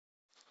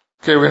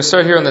Okay, we're going to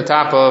start here on the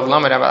top of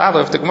Lamed Amud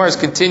Aleph. The Gemara is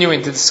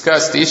continuing to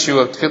discuss the issue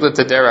of Tfilat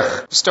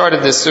HaDerech. We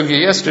started this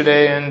sugya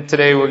yesterday, and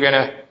today we're going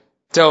to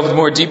delve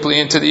more deeply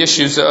into the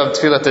issues of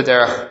Tfilat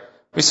HaDerech.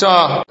 We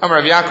saw Amar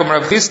Rav Yaakov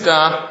Rav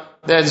Chisda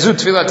that Zu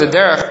Tfilat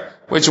HaDerech,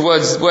 which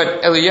was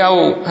what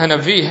Eliyahu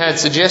Hanavi had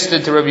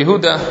suggested to Rabbi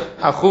Yehuda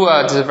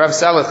Hachua to Rav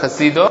Saleh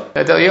Chasido,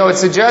 that Eliyahu had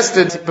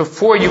suggested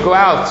before you go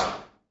out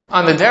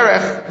on the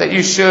derech that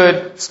you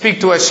should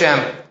speak to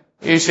Hashem.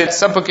 You should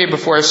supplicate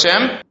before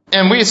Hashem.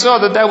 And we saw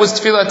that was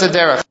Tfilat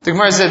HaDerech. The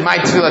Gemara said, my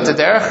Tfilat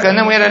HaDerech. And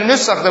then we had a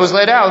nusach that was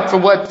laid out for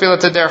what Tfilat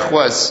HaDerech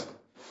was.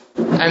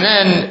 And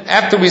then,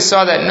 after we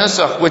saw that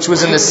nusach, which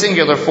was in the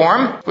singular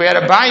form, we had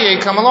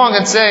Abaye come along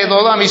and say, that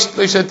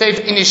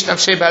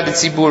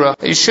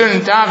you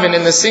shouldn't daven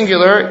in the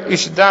singular, you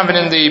should daven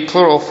in the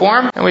plural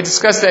form. And we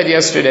discussed that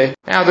yesterday.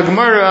 Now the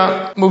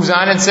Gemara moves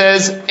on and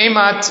says,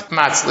 Emat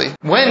Matzli.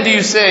 When do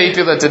you say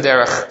Tfilat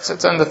HaDerech? So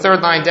it's on the third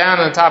line down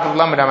on the top of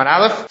Lamed Amud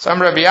Aleph. So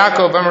Amar Rabbi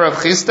Yaakov, Amar Rav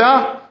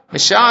Chisda,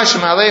 Mishash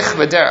Malech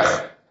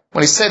B'derech.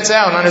 When he sets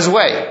out on his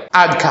way.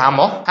 Ad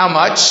kamo. How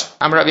much?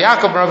 Amar Rabbi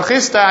Yaakov Rav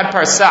Chisda ad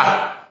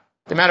parsa.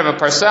 The amount of a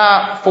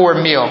parsa for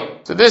a meal.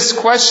 So this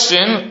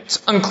question,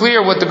 it's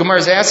unclear what the Gemara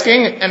is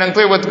asking and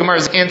unclear what the Gemara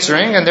is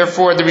answering, and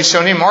therefore the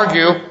Rishonim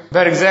argue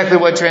about exactly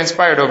what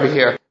transpired over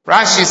here.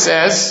 Rashi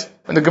says,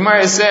 when the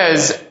Gemara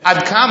says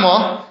ad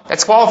kamo,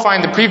 that's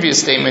qualifying the previous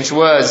statement, which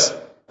was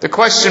the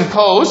question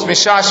posed,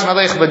 Mishash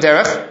Malech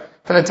B'derech.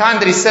 From the time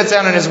that he sets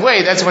out on his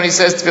way, that's when he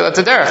says Tfilat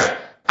HaDerech.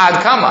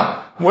 Ad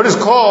kama. What is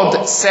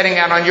called setting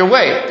out on your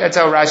way? That's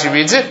how Rashi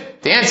reads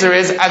it. The answer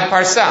is ad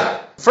parsa.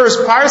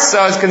 First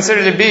parsa is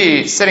considered to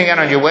be setting out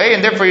on your way,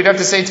 and therefore you'd have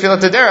to say Tfilat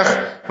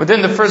HaDerech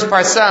within the first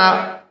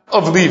parsa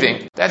of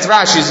leaving. That's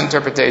Rashi's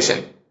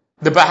interpretation.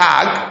 The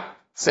Bahag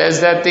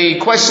says that the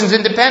question's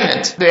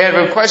independent. They have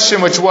a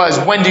question which was,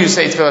 when do you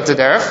say Tfilat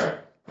HaDerech?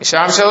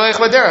 Misham shalech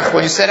b'derech,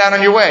 when you set out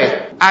on your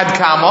way. Ad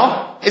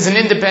kama is an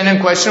independent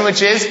question,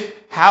 which is,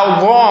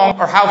 how long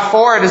or how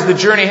far does the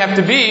journey have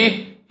to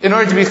be in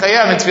order to be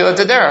chayav in Tfilat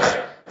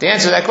HaDerech? The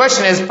answer to that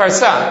question is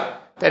parsa.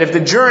 That if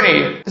the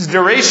journey's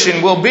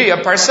duration will be a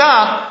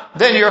parsa,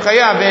 then you're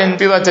chayav in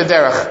Tfilat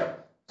HaDerech.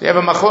 So you have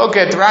a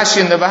machloket,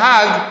 Rashi and the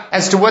Bahag,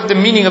 as to what the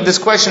meaning of this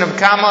question of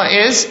kama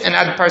is, and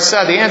ad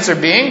parsa, the answer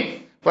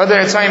being, whether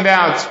it's talking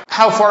about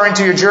how far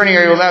into your journey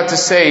are you allowed to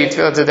say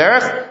Tfilat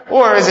HaDerech,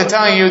 or is it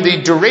telling you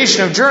the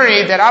duration of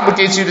journey that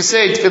obligates you to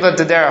say Tfilat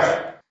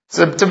HaDerech?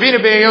 So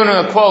Tabina Ben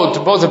Yonah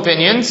quote both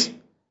opinions,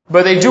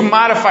 but they do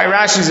modify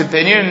Rashi's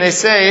opinion, and they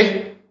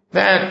say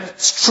that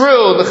it's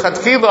true, the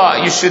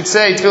Chatchila, you should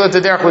say Tfilat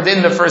HaDerech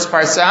within the first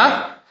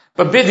parsa,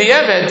 but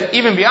B'di'evet,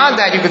 even beyond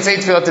that, you could say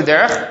Tfilat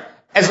HaDerech,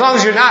 as long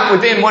as you're not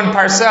within one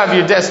parsa of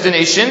your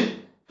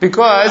destination,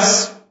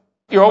 because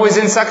you're always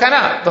in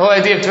sakana. The whole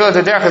idea of Tfilat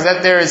HaDerech is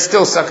that there is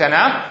still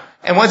sakana,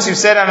 and once you've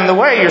set out on the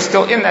way, you're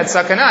still in that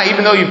sakana,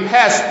 even though you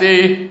passed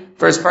the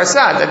first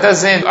parsa. That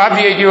doesn't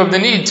obviate you of the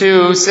need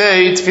to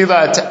say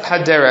Tfilat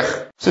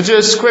HaDerech. So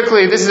just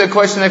quickly, this is a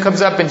question that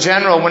comes up in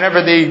general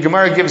whenever the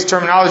Gemara gives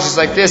terminologies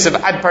like this of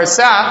ad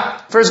parsa.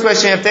 First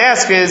question you have to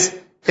ask is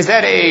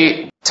that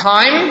a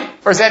time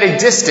or is that a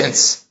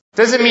distance?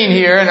 Does it mean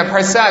here, and a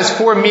parsa is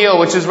 4 meal,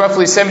 which is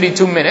roughly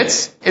 72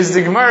 minutes. Is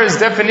the Gemara's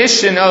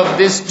definition of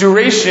this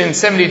duration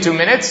 72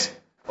 minutes?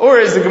 Or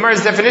is the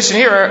Gemara's definition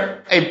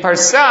here a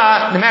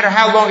parsa, no matter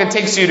how long it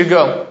takes you to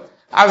go?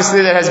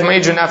 Obviously that has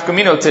major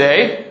nafkamino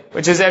today,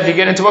 which is that if you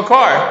get into a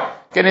car,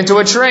 get into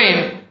a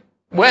train,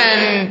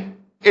 when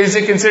is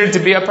it considered to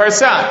be a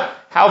parsa?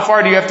 How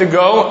far do you have to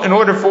go in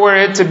order for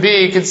it to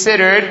be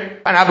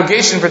considered an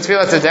obligation for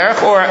Tfilat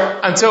HaDerech? Or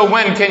until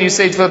when can you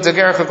say Tfilat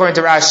HaDerech according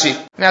to Rashi?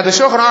 Now the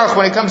Shulchan Aruch,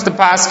 when it comes to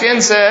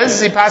Paskin,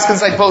 says he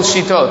Paskins like both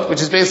Shitot,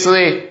 which is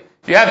basically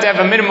you have to have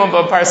a minimum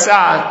of a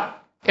parsa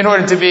in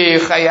order to be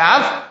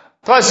chayav.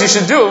 Plus you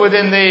should do it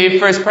within the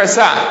first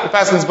parsa. The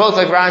Paskins both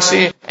like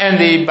Rashi and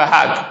the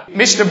Bahag.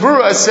 Mishnah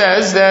Berurah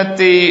says that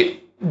the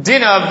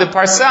din of the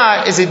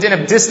parsa is a din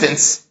of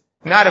distance,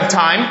 not of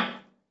time.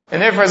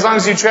 And therefore, as long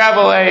as you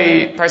travel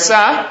a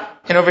parsa,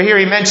 and over here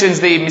he mentions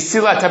the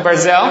Mesilat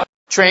HaBarzel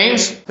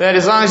trains, that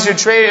as long as you're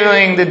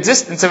traveling the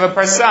distance of a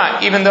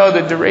parsa, even though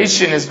the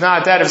duration is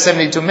not that of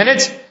 72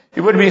 minutes,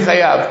 you would be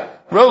chayav.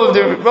 Rov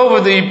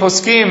of the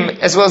Poskim,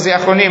 as well as the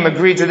Achronim,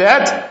 agree to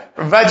that.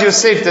 Rav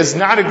Yosef does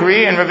not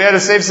agree, and Rav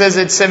Yosef says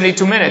it's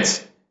 72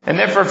 minutes. And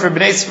therefore, for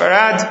Bnei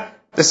Sfarad,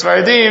 the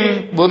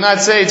Sfaradim will not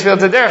say Tfilat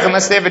HaDerech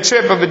unless they have a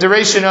trip of a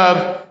duration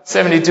of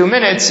 72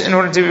 minutes in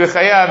order to be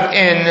chayav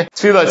in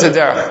Tfilat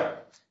HaDerech.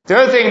 The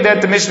other thing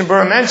that the Mishnah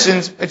Berurah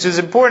mentions, which is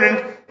important,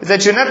 is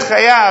that you're not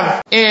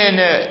chayav in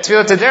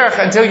Tfilat HaDerech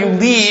until you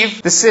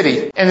leave the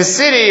city. And the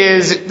city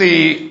is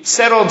the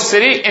settled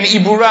city, and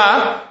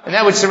Ibura, and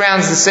that which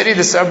surrounds the city,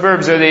 the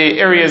suburbs or the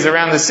areas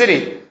around the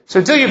city. So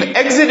until you've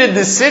exited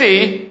the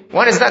city,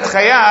 one is not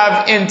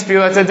chayav in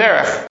Tfilat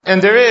HaDerech.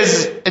 And there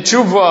is a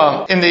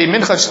tshuva in the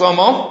Minchas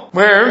Shlomo,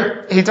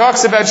 where he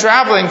talks about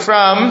traveling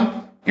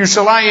from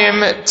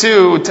Yerushalayim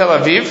to Tel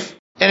Aviv.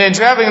 And in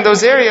traveling in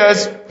those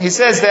areas, he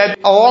says that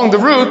along the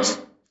route,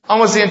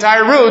 almost the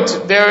entire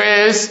route,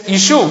 there is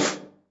Yishuv.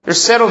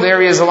 There's settled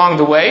areas along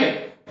the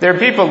way. There are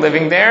people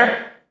living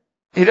there.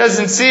 He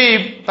doesn't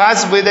see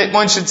possibly that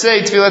one should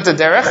say Tfilat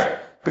HaDerech,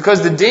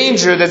 because the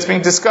danger that's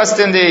being discussed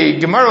in the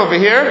Gemara over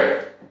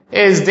here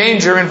is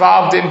danger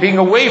involved in being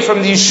away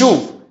from the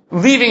Yishuv,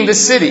 leaving the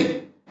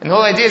city. And the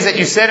whole idea is that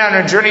you set out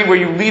on a journey where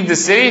you leave the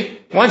city.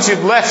 Once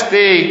you've left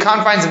the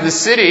confines of the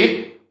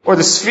city, or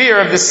the sphere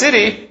of the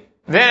city,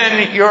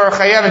 then you're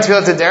chayav in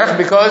Tfilat HaDerech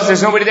because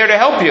there's nobody there to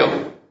help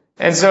you.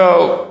 And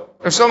so,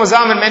 Rav Shlomo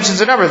Zalman mentions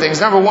a number of things.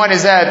 Number one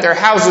is that there are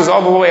houses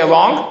all the way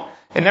along.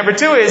 And number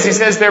two is, he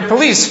says there are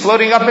police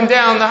floating up and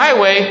down the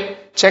highway,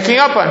 checking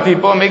up on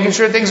people and making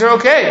sure things are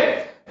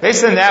okay.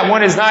 Based on that,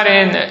 one is not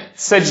in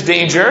such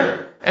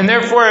danger, and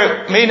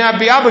therefore may not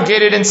be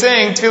obligated in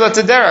saying Tfilat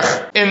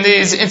HaDerech in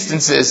these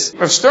instances.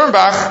 Rav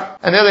Sternbach,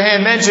 on the other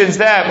hand, mentions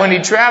that when he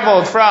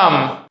traveled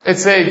from,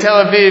 let's say,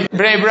 Tel Aviv,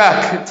 Bnei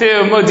Brak to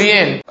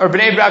Modi'in, or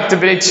Bnei Brak to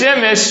Beit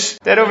Shemesh,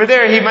 that over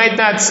there he might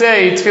not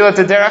say Tfilat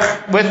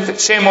HaDerech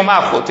with Shem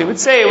U'Malchut. He would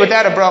say it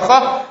without a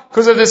bracha,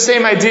 because of the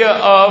same idea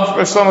of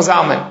Rav Shlomo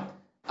Zalman.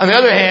 On the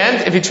other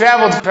hand, if he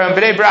traveled from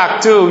Bnei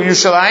Brak to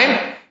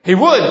Yerushalayim, he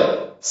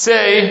would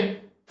say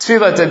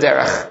Tfilat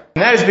HaDerech.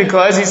 And that is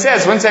because he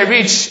says, once I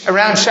reach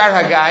around Shar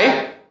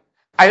Hagai,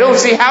 I don't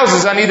see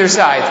houses on either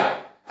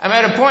side. I'm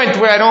at a point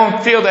where I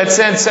don't feel that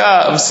sense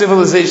of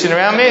civilization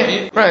around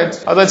me. Right.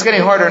 Although it's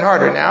getting harder and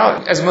harder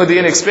now. As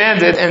Modi'in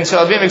expanded and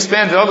Shalvim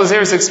expanded, all those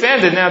areas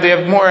expanded, now they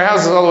have more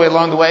houses all the way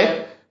along the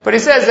way. But he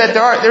says that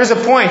there's a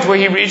point where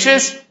he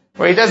reaches,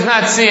 where he does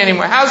not see any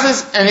more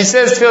houses, and he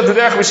says Tfilat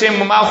HaDerech B'Shem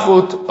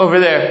U'Malchut over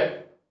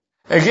there.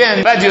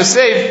 Again, Bad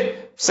Yosef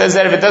says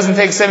that if it doesn't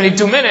take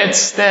 72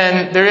 minutes,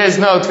 then there is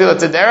no Tfilat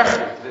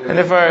HaDerech. And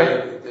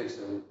therefore,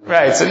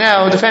 right, so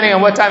now, depending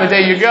on what time of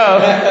day you go,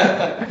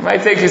 it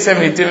might take you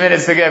 72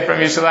 minutes to get from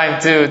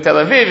Yerushalayim to Tel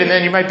Aviv, and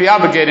then you might be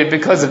obligated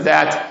because of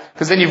that,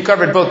 because then you've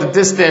covered both the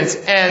distance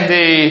and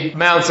the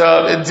amount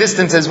of,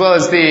 distance as well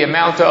as the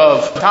amount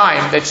of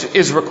time that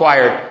is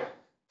required.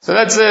 So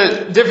that's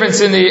a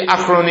difference in the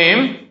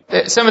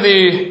Achronim. Some of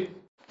the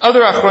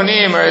other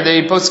Achronim, or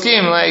the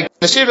Poskim, like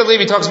the Shevet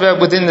Levi talks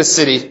about within the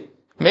city.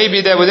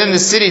 Maybe that within the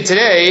city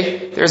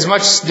today, there's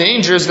much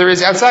danger as there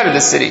is outside of the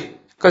city.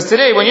 Because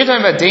today, when you're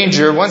talking about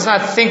danger, one's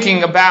not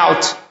thinking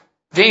about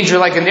danger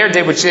like in their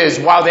day, which is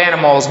wild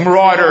animals,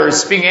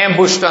 marauders, being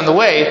ambushed on the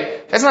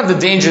way. That's not the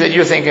danger that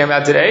you're thinking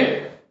about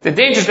today. The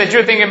dangers that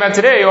you're thinking about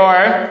today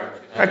are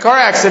car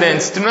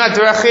accidents, Tunat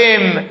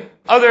Drachim,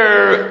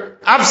 other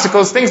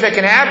obstacles, things that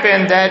can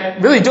happen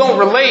that really don't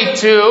relate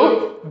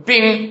to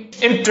being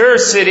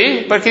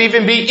inter-city, but can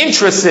even be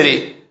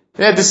intra-city.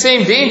 That the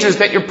same dangers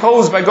that you're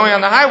posed by going on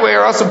the highway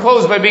are also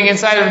posed by being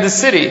inside of the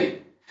city.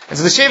 And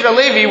so the Shevet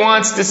HaLevi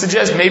wants to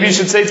suggest maybe you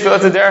should say Tfilat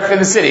HaDerech in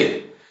the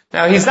city.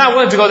 Now he's not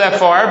willing to go that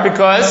far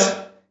because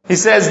he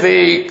says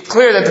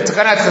clear that the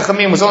Tachanat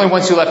Chachamim was only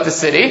once you left the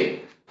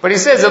city. But he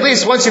says at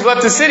least once you've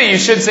left the city you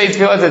should say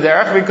Tfilat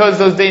HaDerech because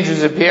those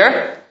dangers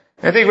appear.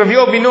 And I think Rav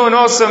Yoel Ben Nun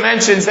also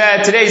mentions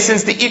that today,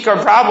 since the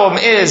Ikar problem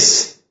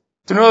is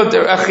Tunot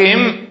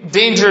Achim,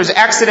 dangers,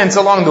 accidents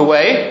along the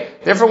way,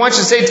 therefore one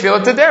should say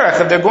Tfilat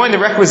HaDerech. If they're going the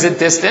requisite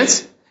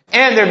distance,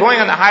 and they're going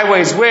on the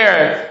highways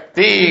where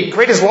the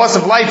greatest loss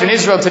of life in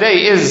Israel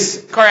today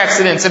is car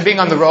accidents and being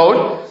on the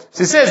road,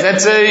 so he says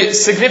that's a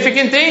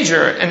significant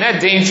danger, and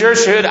that danger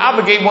should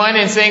obligate one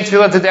in saying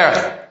Tfilat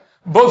HaDerech.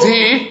 Both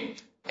he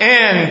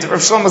and Rav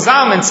Shlomo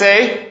Zalman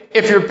say,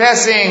 if you're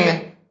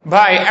passing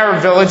by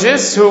Arab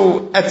villages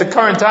who at the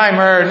current time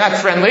are not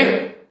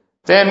friendly,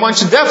 then one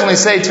should definitely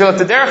say Tfilat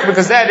HaDerech,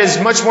 because that is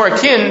much more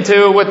akin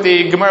to what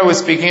the Gemara was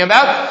speaking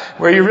about,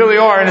 where you really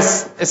are, in a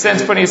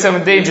sense, putting yourself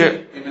in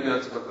danger. Even though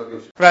it's a Makom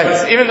Yishuv.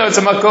 Right, even though it's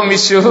a Makom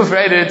Yishuv,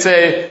 right, it's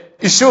a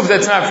Yishuv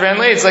that's not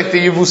friendly, it's like the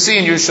Yevusi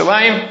in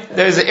Yerushalayim.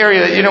 There's an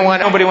area that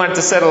nobody wanted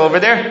to settle over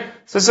there.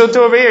 So too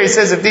over here, he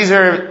says if these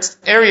are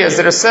areas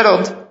that are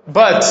settled,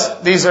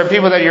 but these are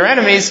people that are your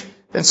enemies,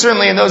 then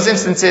certainly in those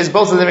instances,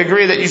 both of them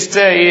agree that you should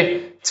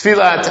say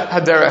Tfilat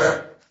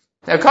HaDerech.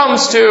 Now it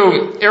comes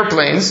to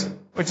airplanes,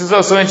 which is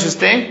also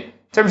interesting. In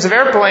terms of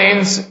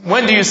airplanes,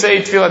 when do you say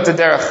Tfilat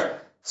HaDerech?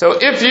 So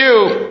if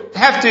you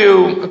have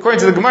to,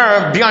 according to the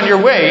Gemara, be on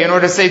your way in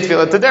order to say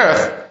Tfilat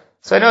HaDerech.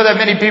 So I know that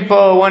many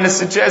people want to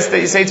suggest that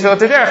you say Tfilat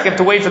HaDerech, you have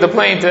to wait for the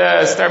plane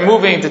to start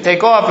moving, to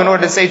take off in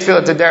order to say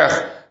Tfilat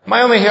HaDerech.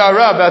 My only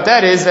ha'ara about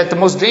that is that the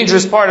most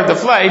dangerous part of the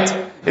flight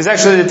is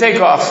actually the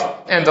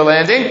takeoff and the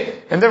landing.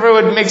 And therefore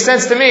it would make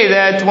sense to me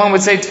that one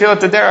would say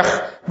Tfilat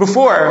HaDerech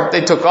before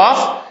they took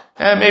off.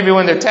 Maybe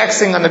when they're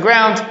taxiing on the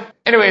ground.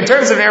 Anyway, in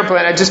terms of an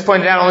airplane, I just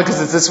pointed out only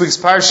because it's this week's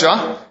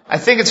Parsha. I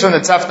think it's from the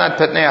Tzafnat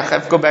Patneach. I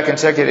have to go back and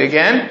check it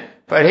again.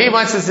 But he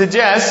wants to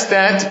suggest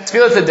that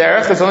Tfilat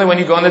HaDerech is only when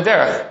you go on the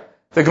derech.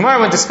 The Gemara,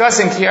 when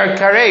discussing Ki'ar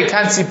Karei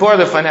Kan Tzipor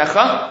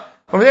Lefanecha,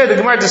 over there the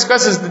Gemara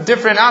discusses the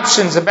different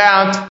options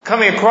about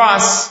coming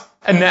across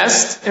a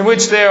nest in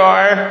which there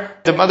are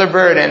the mother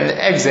bird and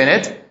eggs in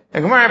it.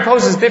 The Gemara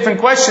poses different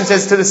questions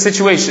as to the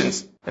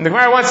situations. And the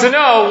Gemara wants to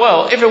know,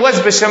 well, if it was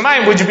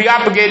B'Shamayim, would you be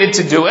obligated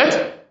to do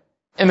it?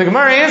 And the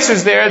Gemara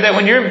answers there that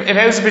if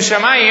it was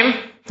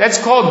B'Shamayim, that's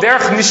called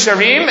Derech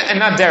Nisharim and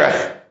not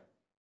Derech.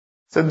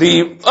 So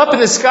the up in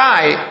the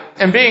sky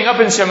and being up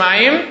in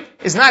Shamayim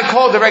is not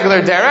called a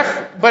regular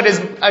derech, but is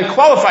a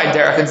qualified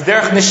derech. It's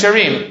derech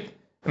nisharim.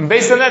 And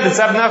based on that, the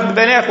Tzaf Nachman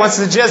ben Erech wants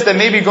to suggest that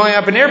maybe going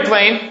up an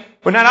airplane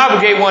would not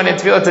obligate one in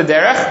Tfilat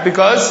derech,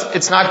 because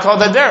it's not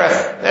called a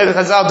derech. That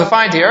Chazal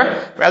defined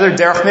here, rather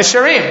derech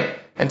nisharim.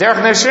 And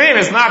derech nisharim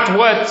is not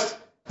what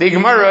the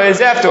Gemara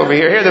is after over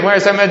here. Here the Gemara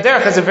is talking about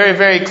derech has a very,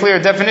 very clear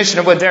definition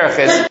of what derech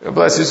is. God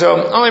bless you.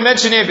 So, only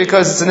mention it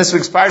because it's in this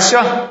week's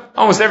Parsha.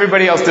 Almost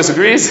everybody else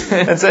disagrees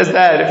and says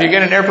that if you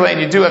get an airplane,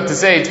 you do have to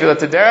say Tfilat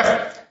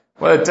derech.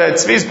 What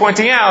Tzvi is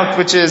pointing out,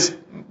 which is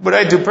what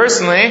I do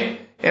personally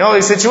in all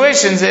these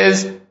situations,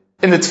 is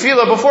in the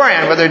tefillah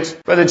beforehand,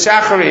 whether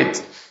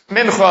shacharit,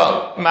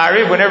 mincha,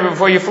 mariv, whenever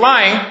before you're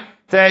flying,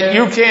 that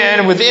you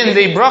can, within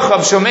the bracha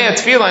of shomei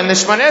tefillah and the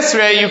Shemona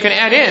Esrei, you can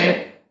add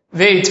in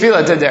the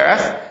tefillah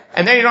derech,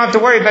 and then you don't have to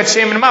worry about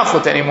shem and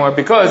malchut anymore,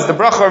 because the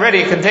bracha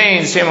already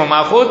contains shem and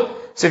malchut.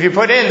 So if you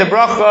put in the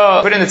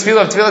bracha, put in the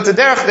tefillah of tefillah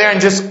derech there, and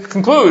just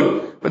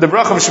conclude with the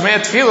bracha of shomei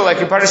tefillah, like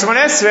you part of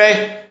Shemona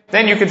Esrei,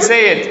 then you could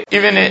say it.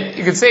 Even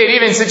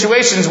in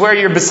situations where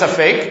you're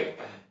besafek.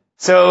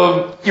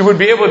 So you would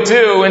be able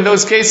to, in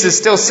those cases,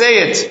 still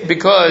say it,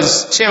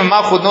 because Shem and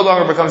Malchut no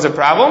longer becomes a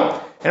problem.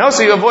 And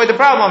also you avoid the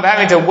problem of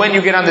having to, when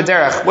you get on the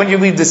derech, when you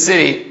leave the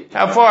city,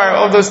 how far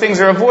all those things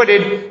are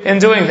avoided in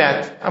doing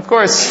that. Of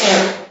course,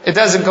 it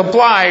doesn't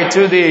comply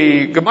to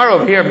the Gemara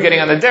over here of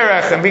getting on the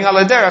derech and being on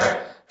the derech,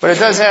 but it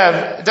does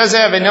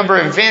have a number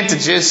of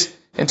advantages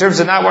in terms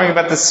of not worrying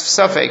about the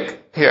suffix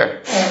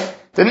here.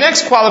 The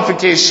next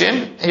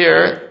qualification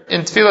here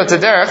in Tfilat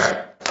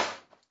derech,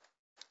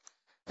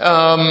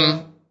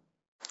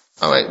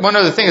 one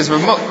other thing is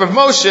Rav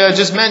Moshe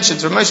just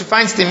mentions, Rav Moshe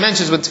Feinstein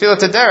mentions with Tfilat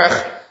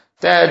derech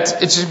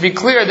that it should be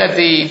clear that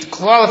the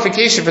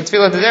qualification for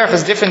Tfilat derech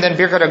is different than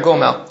Birkat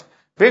HaGomel.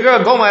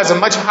 Birkat HaGomel has a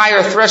much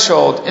higher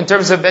threshold in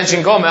terms of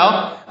benching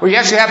Gomel, where you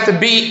actually have to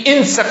be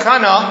in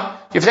Sakana,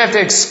 you have to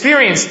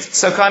experience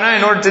Sakana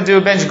in order to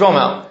do bench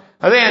Gomel.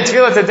 Again,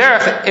 Tfilat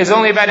derech is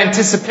only about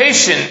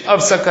anticipation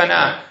of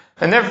Sakana.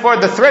 And therefore,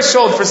 the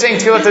threshold for saying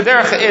Tfilat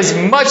derech is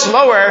much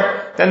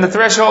lower than the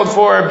threshold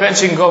for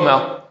benching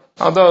Gomel.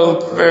 Although,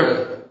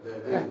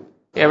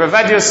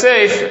 Ravad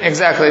Yosef,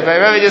 exactly, by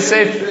Ravad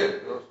Yosef,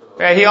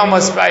 he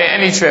almost, by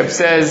any trip,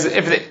 says,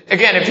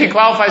 if he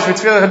qualifies for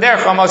Tfilat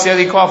derech, almost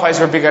he qualifies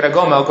for Birkat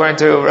HaGomel. According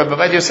to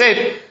Ravad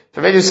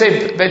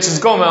Yosef, benches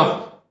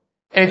Gomel.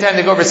 Anytime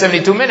they go over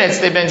 72 minutes,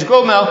 they bench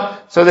Gomel.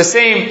 So they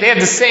have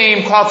the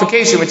same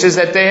qualification, which is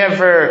that they have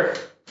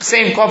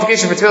same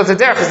qualification for Tfilat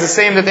derech is the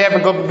same that they have for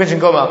benching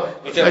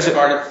Gomel. We just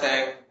started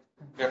saying,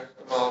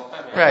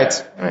 right.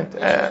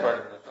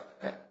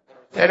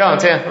 I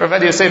don't,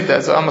 Ravad Yosef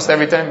does, almost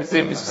every time you see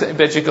him, he's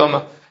benching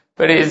Gomel.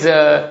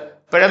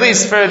 But at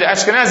least for the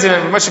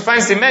Ashkenazim, Moshe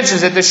Feinstein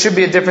mentions that there should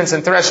be a difference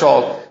in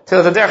threshold.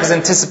 Tfilat derech is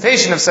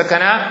anticipation of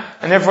sakana,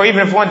 and therefore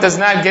even if one does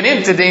not get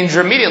into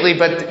danger immediately,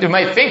 but you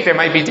might think there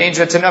might be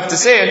danger, it's enough to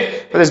say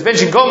it, but this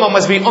benching Gomel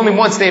must be only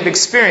once they've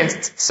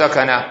experienced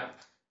sakana.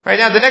 Right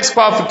now, the next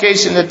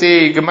qualification that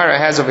the Gemara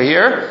has over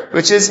here,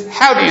 which is,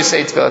 how do you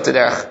say Tfilat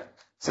derech?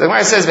 So the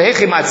Gemara says,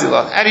 Vehechi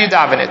matzila, how do you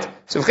daven it?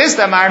 So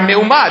V'chista amar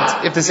me'umad,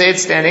 you have to say it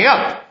standing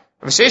up.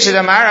 Rav Sheshet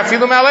amar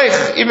afilu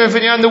me'alech, even if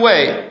you're on the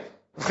way.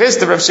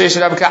 V'chista, Rav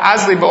Sheshet amar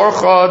ka'azli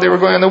ba'orcha, they were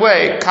going on the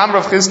way. Kam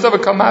Rav Chista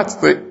v'kam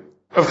matzli.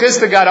 Rav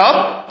Chista got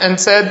up and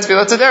said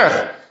Tfilat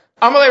derech.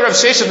 Amalei Rav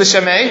Sheshet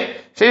l'shamei,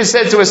 Sheshet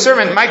said to his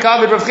servant, Mike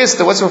Abed Rav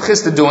Chista, what's Rav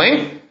Chista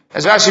doing?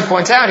 As Rashi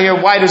points out here,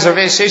 why does Rav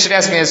Sheshet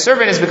asking his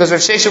servant is because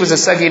Rav Sheshet was a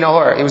Sagi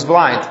Nahor. He was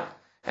blind.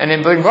 And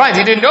in being blind,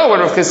 he didn't know what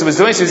Rav Chista was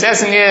doing, so he was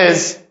asking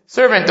his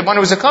servant, the one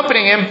who was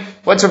accompanying him,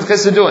 what's Rav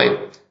Chista doing?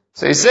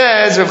 So he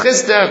says, Rav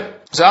Chista,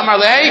 so Amar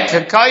Lei,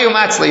 Kakayu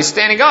Matzli, he's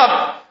standing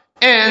up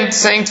and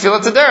saying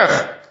Tfilat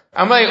derech.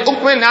 Amar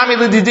Ukmin Nami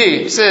Lididi,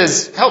 he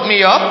says, help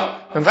me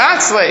up, and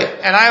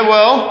I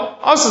will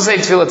also say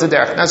Tfilat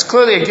derech. Now it's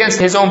clearly against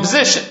his own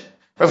position.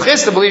 Rav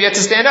Chista believed he had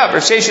to stand up.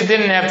 Rav Sheshet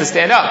didn't have to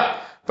stand up.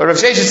 But Rav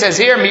Sheshet says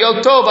here,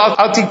 Miyot Tov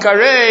al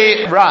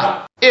tikarei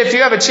ra. If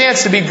you have a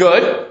chance to be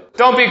good,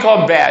 don't be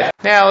called bad.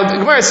 Now, the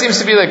Gemara seems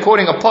to be like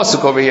quoting a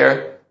pasuk over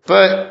here,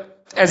 but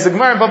as the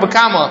Gemara in Baba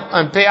Kama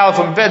on Pei Aleph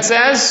and Bet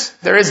says,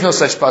 there is no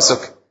such pasuk.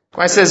 The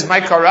Gemara says, my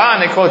Kara,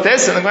 and they quote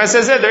this, and the Gemara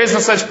says that there is no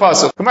such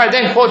pasuk. The Gemara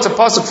then quotes a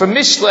pasuk from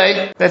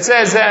Mishlei that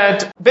says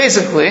that,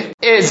 basically,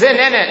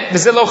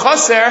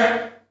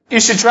 you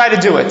should try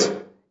to do it.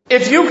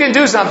 If you can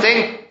do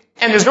something,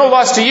 and there's no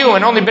loss to you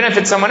and only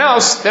benefit someone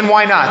else, then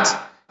why not?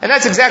 And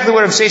that's exactly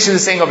what Rav Sheshet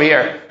is saying over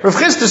here. Rav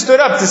Chista stood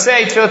up to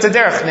say Tfilat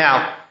derech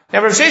now.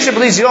 Now Rav Sheshet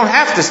believes you don't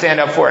have to stand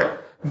up for it.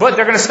 But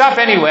they're going to stop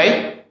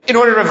anyway, in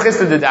order Rav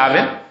Chista to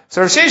daven.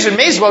 So Rav Sheshet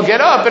may as well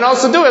get up and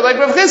also do it like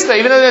Rav Chista,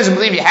 even though he doesn't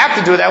believe you have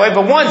to do it that way.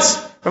 But once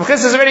Rav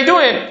Chista is already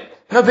doing it,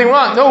 nothing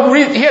wrong.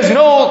 He has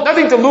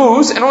nothing to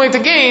lose and only to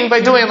gain by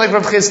doing it like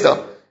Rav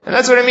Chista. And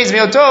that's what it means,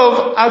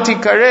 Miotov, Alti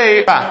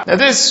Karei. Now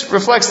this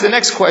reflects the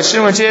next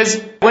question, which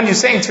is, when you're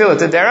saying Tfilat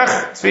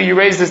derech, so you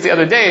raised this the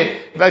other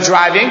day, about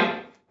driving.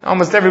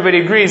 Almost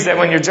everybody agrees that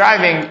when you're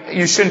driving,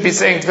 you shouldn't be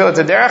saying Tfilat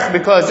derech,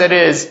 because that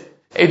is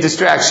a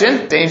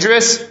distraction,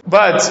 dangerous.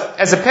 But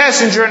as a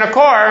passenger in a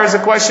car, is a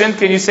question,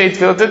 can you say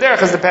Tfilat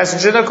Derech as the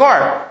passenger in the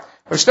car?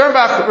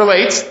 Sternbach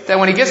relates that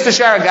when he gets to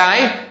Shara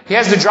Guy, he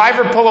has the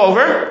driver pull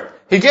over,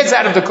 he gets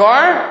out of the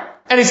car,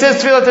 and he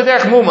says Tfilat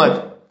Derech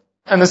Mumad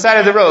on the side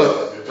of the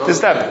road to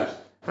stop.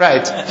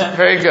 Right.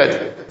 Very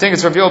good. I think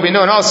it's Rabbi Yobi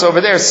Nun also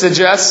over there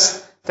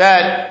suggests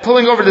that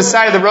pulling over the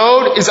side of the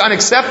road is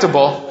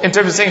unacceptable in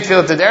terms of saying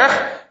Tfilat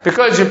Derech,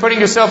 because you're putting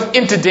yourself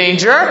into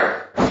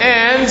danger,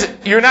 and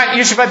you're not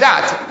Yishuv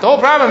Hadat. The whole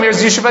problem here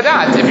is Yishuv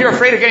Hadat. If you're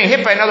afraid of getting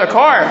hit by another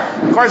car,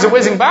 cars are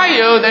whizzing by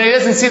you, then he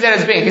doesn't see that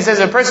as being. He says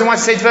if a person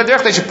wants to say Tfilat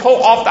Derech, they should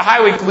pull off the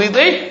highway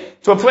completely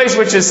to a place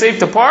which is safe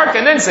to park,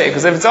 and then say,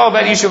 because if it's all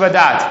about Yishuv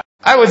Hadat.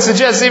 I would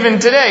suggest even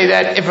today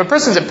that if a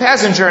person's a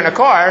passenger in a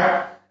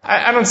car,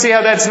 I don't see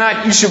how that's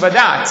not Yishuv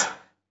Hadat.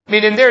 I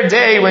mean, in their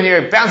day, when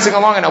you're bouncing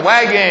along in a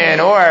wagon,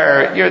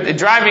 or you're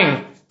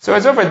driving, so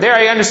it's over there,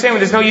 I understand when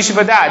there's no Yishuv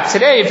Hadat.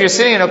 Today, if you're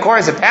sitting in a car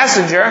as a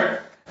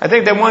passenger, I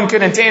think that one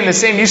could attain the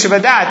same Yishuv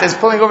Hadat as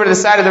pulling over to the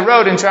side of the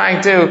road and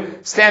trying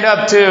to stand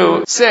up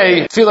to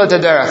say Tfilat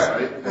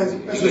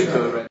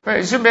Derech. Right,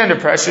 you shouldn't be under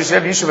pressure, you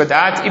should have Yishuv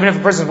Hadat, even if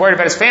a person's worried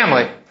about his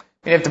family.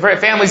 I mean, if the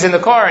family's in the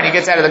car and he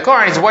gets out of the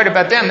car and he's worried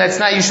about them, that's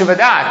not Yishuv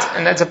Hadat.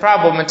 And that's a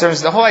problem in terms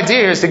of the whole idea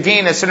here is to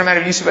gain a certain amount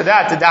of Yishuv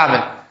Hadat to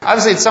daven.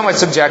 Obviously it's somewhat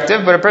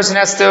subjective, but a person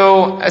has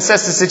to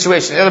assess the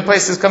situation. The other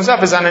place this comes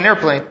up is on an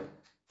airplane. In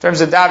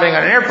terms of davening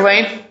on an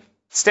airplane,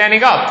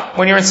 standing up.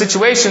 When you're in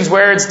situations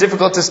where it's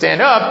difficult to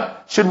stand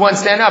up, should one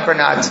stand up or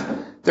not?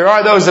 There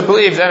are those that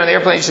believe that on the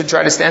airplane you should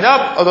try to stand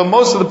up, although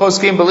most of the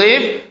poskim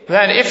believe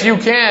that if you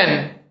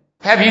can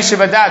have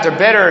Yishuv Hadat or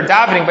better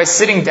davening by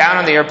sitting down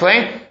on the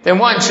airplane, then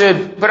one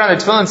should put on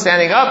the tefillin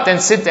standing up, then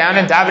sit down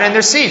and daven in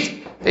their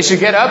seat. They should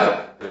get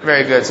up.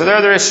 Very good. So there are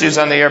other issues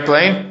on the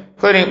airplane,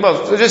 including,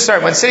 well, we'll just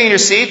start. When sitting in your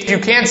seat, if you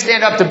can't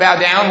stand up to bow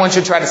down, one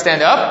should try to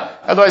stand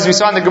up. Otherwise, we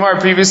saw in the Gemara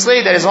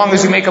previously that as long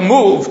as you make a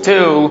move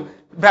to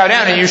bow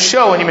down and you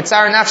show and you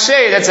mitzar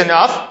nafshe, that's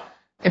enough.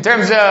 In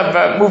terms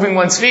of moving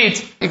one's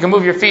feet, you can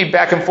move your feet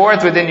back and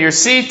forth within your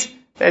seat.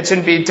 That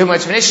shouldn't be too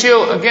much of an issue.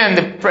 Again,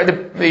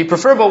 the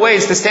preferable way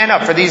is to stand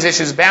up for these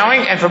issues,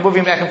 bowing, and for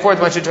moving back and forth,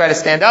 one should try to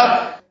stand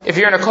up. If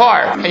you're in a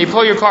car, and you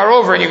pull your car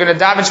over, and you're going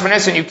to daven Shemona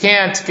Esrei, and you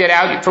can't get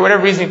out, for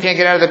whatever reason you can't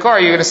get out of the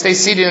car, you're going to stay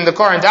seated in the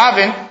car and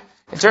daven.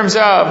 In terms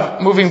of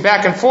moving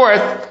back and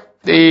forth,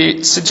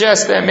 they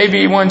suggest that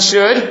maybe one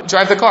should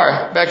drive the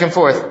car back and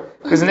forth.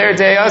 Because in their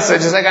day also,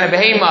 just like on a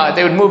behema,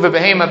 they would move a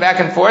behema back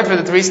and forth for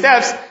the 3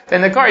 steps. Then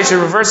the car, you should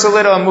reverse a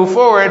little and move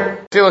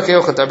forward.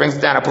 Brings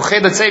it down.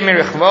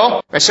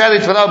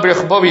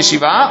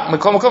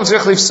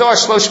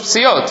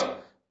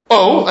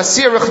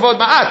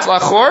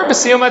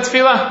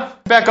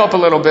 Back up a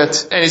little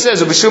bit. And he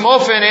says,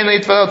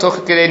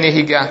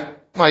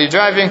 while you're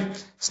driving,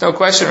 there's no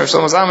question. Rav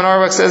Shlomo Zalman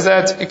Auerbach says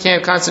that you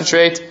can't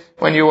concentrate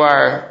when you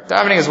are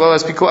davening, as well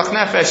as pikuach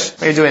nefesh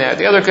when you're doing that.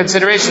 The other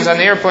considerations on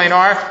the airplane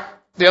are,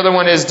 the other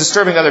one is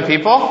disturbing other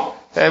people.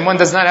 And one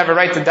does not have a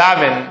right to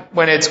daven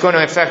when it's going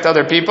to affect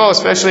other people,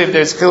 especially if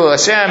there's chilul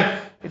Hashem,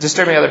 you're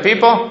disturbing other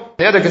people.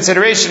 The other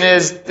consideration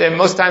is that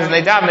most times when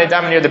they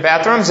daven near the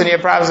bathrooms, and you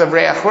have problems of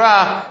re'ach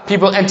ra,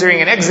 people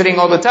entering and exiting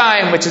all the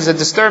time, which is a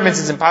disturbance,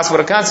 it's impossible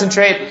to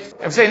concentrate.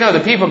 I'm saying, no, the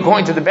people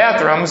going to the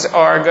bathrooms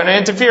are going to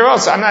interfere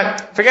also. I'm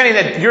not forgetting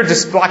that you're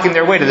just blocking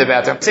their way to the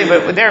bathroom.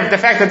 But the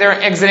fact that they're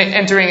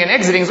entering and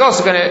exiting is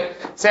also going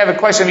to have a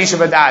question of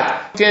Yishuv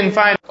Hadat. You can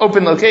find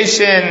open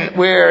location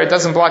where it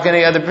doesn't block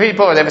any other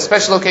people, or they have a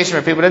special location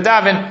for people to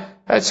daven.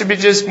 That should be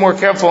just more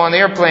careful on the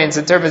airplanes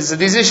in terms of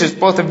these issues,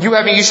 both of you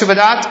having Yishuv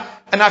Hadat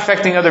and not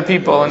affecting other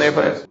people on the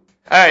airplanes.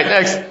 Alright,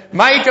 next.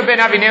 Ma'ika ben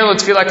Havinenu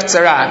l'tfilah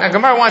k'tzara. Now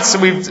Gemara wants to,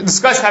 we've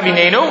discussed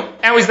Havinenu,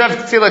 and we've done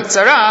tfilah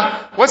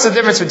k'tzara. What's the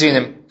difference between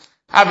them?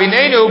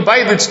 Havinenu,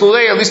 by the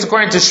tzlulei, at least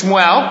according to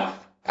Shmuel,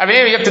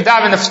 Havinenu, you have to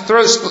daven the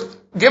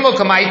Gimel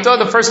Kamaito,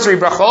 the first 3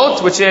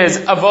 brachot, which is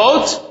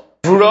Avot,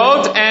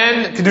 Vurot,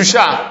 and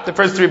Kedusha, the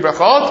first 3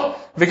 brachot.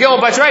 V'Gimel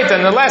Bashraita,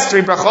 and the last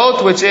 3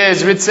 brachot, which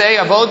is Ritzei,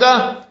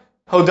 Avoda,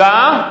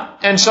 Hoda,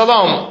 and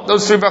Shalom.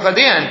 Those 3 brachot at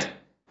the end.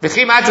 And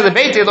when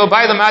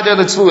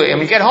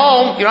you get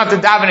home, you don't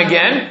have to daven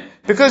again,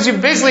 because you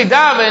basically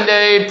davened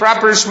a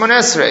proper Shemona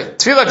Esrei.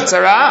 Tfilah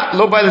K'tzara,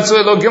 lo bay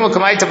l'tzulei, lo gimel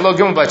kamaita, lo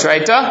gimel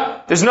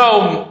b'traita. There's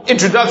no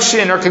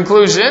introduction or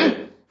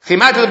conclusion. When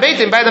you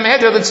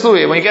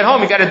get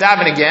home, you got to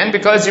daven again,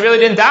 because you really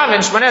didn't daven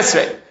Shemona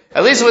Esrei.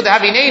 At least with the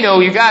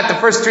Havinenu, you got the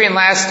first 3 and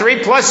last 3,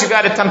 plus you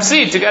got a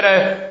tamsit, you got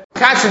a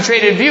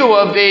concentrated view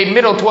of the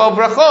middle 12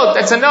 brachot.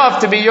 That's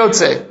enough to be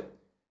Yotzei.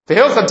 The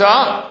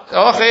Hilchata, the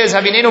Halacha is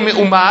Havinenu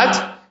mi'umad,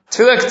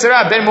 Tfilah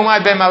K'tzara ben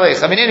mumad ben malech.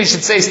 Havinenu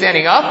should say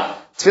standing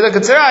up. Tfilah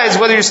K'tzara is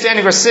whether you're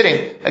standing or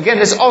sitting. Again,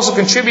 this also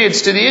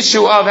contributes to the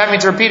issue of having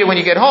to repeat it when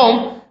you get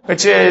home,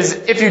 which is,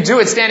 if you do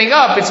it standing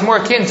up, it's more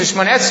akin to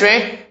Shemona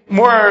Esrei,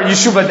 more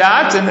Yishuv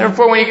Hadat, and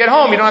therefore when you get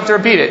home, you don't have to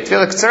repeat it.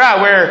 Tfilah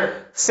K'tzara,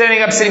 where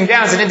standing up, sitting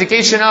down is an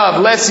indication of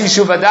less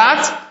Yishuv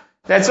Hadat.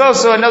 That's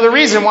also another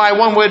reason why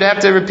one would have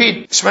to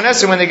repeat Shemona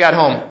Esrei when they got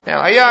home.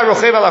 Now, Haya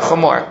rochev ala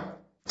chomor.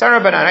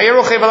 Riding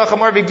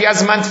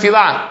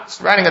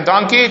a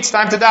donkey, it's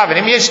time to daven.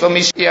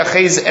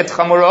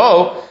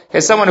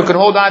 There's someone who can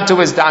hold on to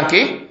his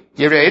donkey.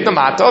 Get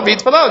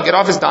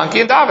off his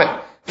donkey and daven.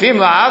 He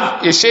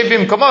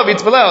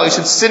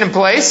should sit in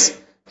place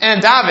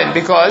and daven,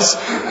 because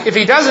if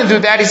he doesn't do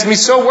that, he's going to be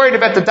so worried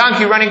about the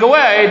donkey running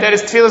away that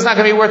his tefillah is not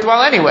going to be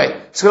worthwhile anyway.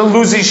 He's going to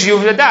lose his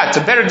shiyuv v'dat.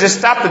 So better just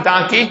stop the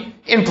donkey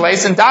in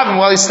place and daven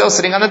while he's still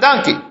sitting on the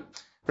donkey.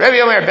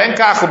 Rabbi Omer, ben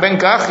kach u ben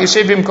kach,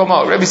 yeshev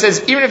bimkomo. Rabbi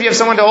says, even if you have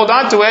someone to hold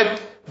on to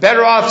it,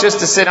 better off just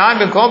to sit on,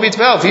 bimkomo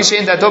b'tvel,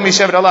 v'yishein dadom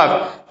yishevet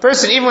alav.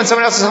 Person, even when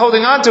someone else is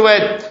holding on to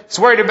it, is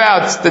worried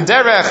about the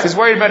derech, is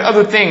worried about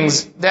other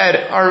things that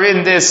are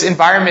in this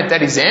environment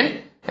that he's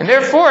in, and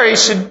therefore he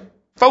should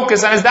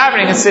focus on his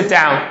davening and sit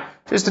down.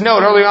 Just to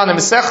note, earlier on in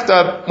the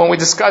Masechta, when we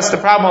discussed the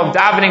problem of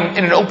davening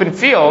in an open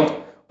field,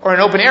 or an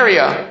open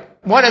area,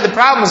 one of the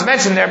problems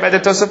mentioned there by the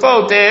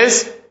Tosafot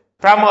is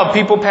problem of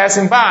people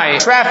passing by,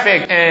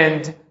 traffic,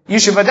 and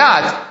yishuv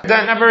hadat.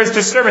 The number is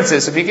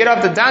disturbances. If you get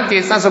off the donkey,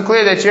 it's not so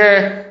clear that you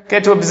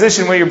get to a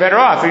position where you're better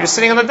off. If you're just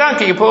sitting on the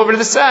donkey, you pull over to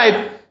the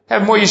side,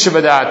 have more yishuv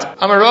hadat.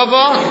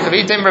 Amarova,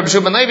 Kavitem Rabbi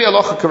Shub ben Levi,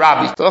 Alocha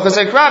Karabi. The Alocha is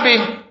like,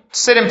 Rabbi,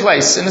 sit in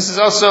place. And this is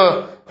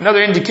also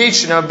another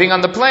indication of being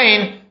on the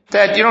plane,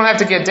 that you don't have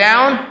to get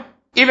down.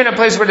 Even a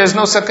place where there's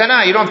no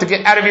sakana, you don't have to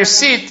get out of your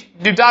seat.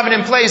 You daven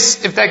in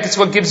place, if that's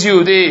what gives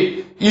you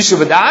the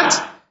yishuv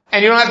hadat.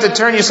 And you don't have to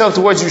turn yourself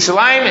towards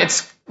Yerushalayim.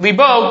 It's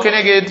libo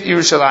keneged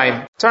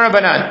Yerushalayim. Turn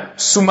Rabbanan.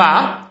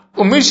 Suma.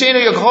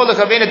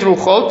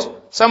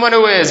 Someone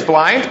who is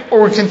blind,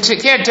 or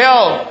can't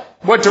tell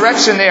what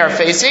direction they are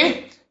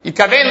facing,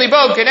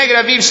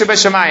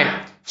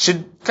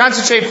 should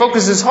concentrate,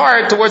 focus his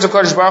heart towards the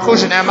Kodesh Baruch Hu.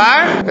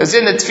 Shenamar, as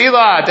in the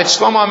tefillah that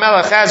Shlomo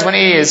HaMelech has when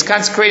he is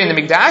consecrating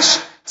the Mikdash,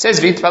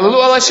 says, V'itpalalu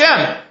al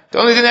Hashem. The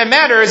only thing that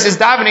matters is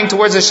davening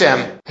towards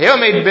Hashem.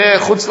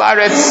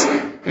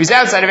 If he's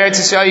outside of Eretz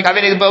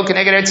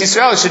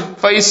Yisrael, should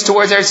face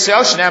towards Eretz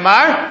Yisrael.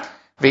 Shnamar,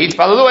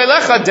 v'yitpalalu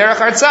elecha derech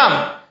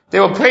artzam. They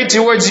will pray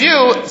towards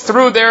you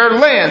through their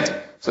land.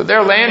 So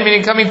their land,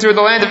 meaning coming through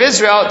the land of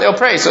Israel, they'll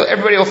pray. So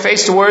everybody will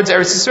face towards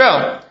Eretz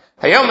Yisrael.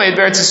 If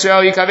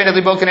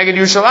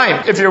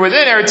you're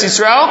within Eretz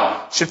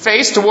Yisrael, should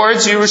face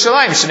towards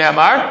Yerushalayim.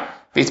 Shnamar,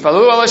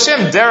 v'yitpalalu al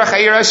Hashem derech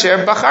ha'ir asher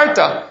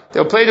bacharta.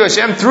 They'll pray to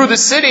Hashem through the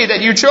city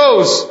that you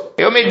chose. If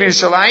you're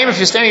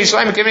standing in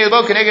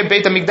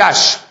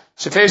Yerushalayim,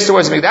 should face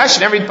towards Mikdash,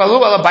 and every palu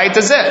ala bayit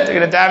hazeh. They're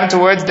going to daven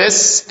towards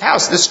this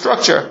house, this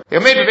structure.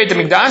 If you're in the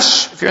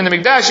Mikdash,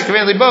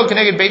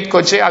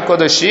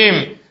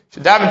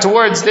 should daven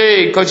towards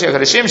the Kodshei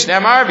HaKodashim,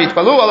 Shneamar,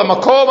 v'yitpalu ala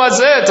makom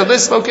hazeh, to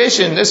this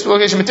location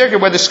particular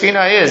where the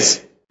Shekhinah is.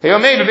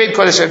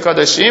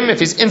 If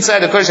he's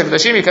inside the Kodesh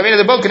HaKodashim,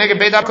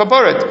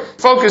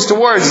 focus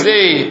towards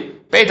the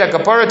Beit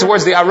HaKaporah,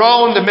 towards the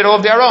Aron, the middle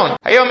of the Aron.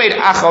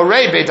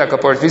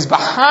 If he's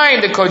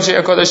behind the Kodesh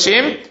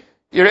HaKodashim,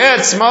 Yireh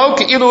Tzmo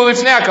Ke'ilu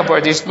Lifnei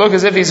HaKaporah. He should look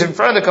as if he's in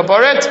front of the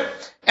Kaporet,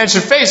 and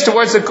should face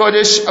towards the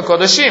Kodesh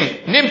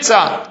HaKodashim.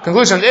 Nimtza,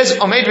 conclusion of this,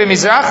 Omeid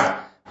B'mizrach,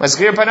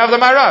 Mazgir Panav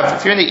L'Marav.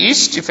 If you're in the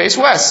east, you face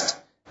west.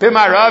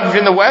 B'marav, if you're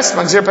in the west,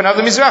 Mazgir Panav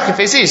L'Mizrach, you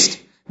face east.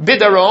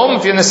 B'darom,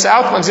 if you're in the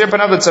south, Mazgir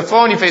Panav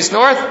L'Tzafon, you face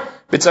north.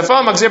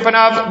 B'tzafon, Mazgir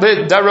Panav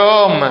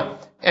L'Darom.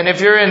 And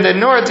if you're in the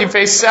north, you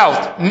face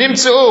south.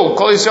 Nimtzu,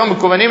 Kol Yisrael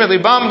Mekuvanim Et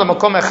Libam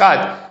L'Makom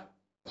Echad.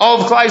 All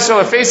of Klal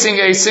Yisrael are facing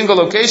a single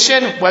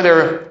location,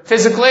 whether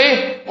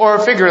physically or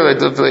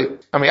figuratively.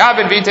 What's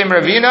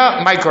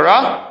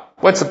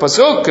the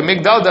pasuk?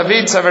 Migdal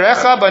David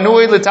Saverecha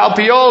Banui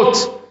L'Talpiot.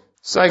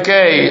 It's like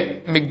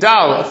a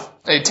migdal,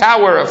 a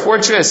tower, a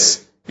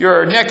fortress.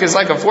 Your neck is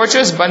like a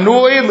fortress.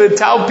 Banui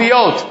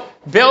L'Talpiot.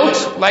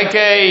 Built like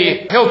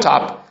a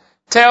hilltop.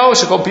 Tel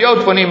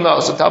Shekopiot Ponim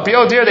Lo. So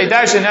Talpiot here, they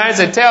dash it as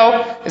a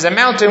tel, is a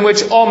mountain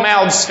which all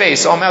mouths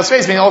face. All mouths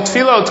face, meaning all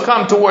tefillot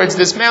come towards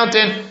this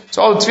mountain.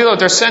 So all the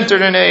tefillot are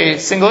centered in a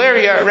single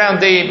area around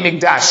the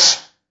Mikdash.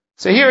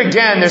 So here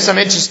again, there's some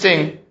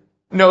interesting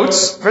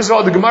notes. First of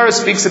all, the Gemara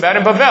speaks about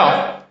in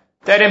Bavel.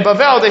 That in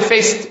Bavel, they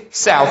faced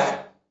south.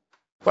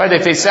 Why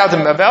did they face south in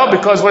Bavel?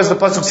 Because what does the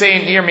pasuk say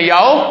in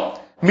Yirmiyahu?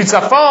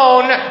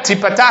 Mitzafon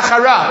tipatach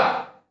hara.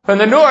 From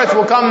the north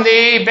will come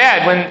the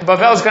bad. When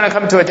Bavel is going to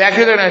come to attack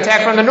you, they're going to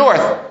attack from the north.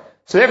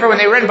 So therefore, when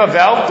they were in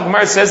Bavel, the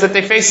Gemara says that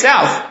they face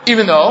south.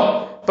 Even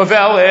though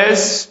Bavel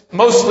is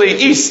mostly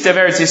east of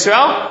Eretz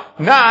Yisrael,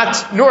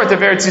 not north of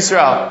Eretz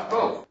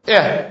Yisrael.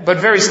 Yeah, but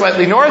very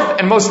slightly north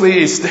and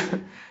mostly east.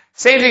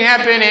 Same thing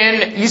happened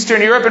in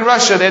Eastern Europe and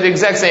Russia. They had the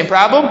exact same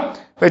problem,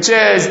 which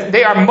is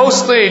they are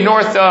mostly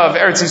north of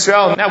Eretz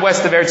Yisrael, not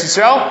west of Eretz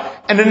Yisrael.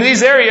 And in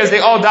these areas,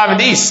 they all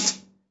davened east.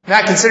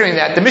 Not considering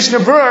that. The Mishnah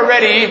Berurah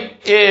already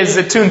is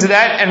attuned to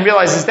that and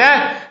realizes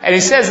that. And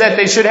he says that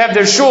they should have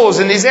their shuls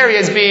in these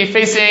areas be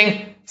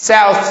facing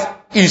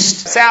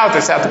southeast, south or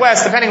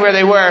southwest, depending where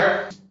they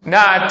were.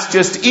 Not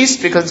just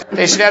east, because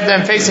they should have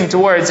them facing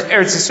towards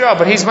Eretz Yisrael.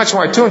 But he's much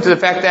more attuned to the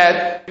fact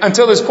that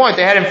until this point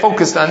they hadn't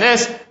focused on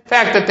this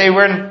fact that they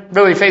weren't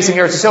really facing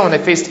Eretz Yisrael when they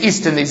faced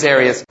east in these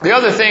areas. The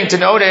other thing to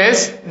note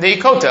is the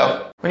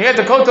Kotel. When you get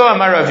to Kotel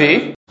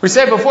HaMaravi, we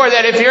said before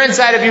that if you're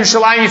inside of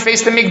Yerushalayim, you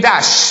face the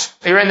Mikdash.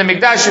 If you're in the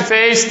Mikdash, you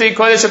face the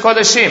Kodesh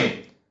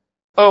HaKodeshim.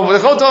 Oh, the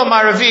Kotel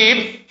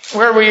HaMaravi,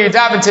 where we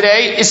daven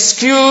today, is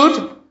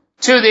skewed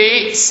to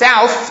the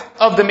south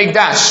of the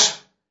Mikdash.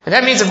 And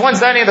that means if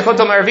one's davening at the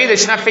Kotel HaMaravi, they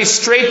should not face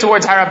straight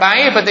towards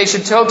Harabayim, but they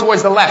should tilt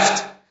towards the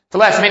left. The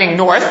left meaning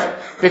north,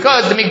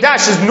 because the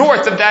Mikdash is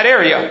north of that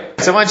area.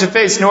 So one should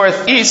face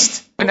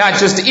northeast, but not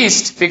just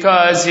east,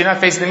 because you're not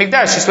facing the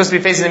Mikdash, you're supposed to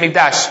be facing the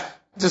Mikdash.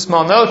 It's a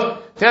small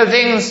note. The other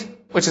things,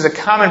 which is a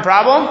common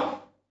problem,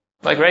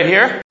 like right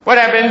here, what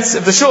happens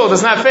if the shul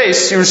does not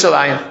face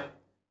Yerushalayim?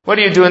 What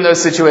do you do in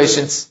those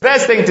situations? The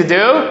best thing to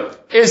do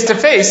is to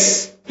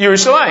face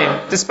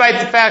Yerushalayim, despite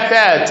the fact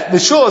that the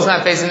shul is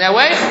not facing that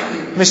way.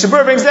 Mishnah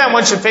Berurah brings down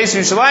one should face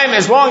Yerushalayim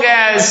as long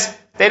as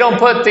they don't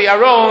put the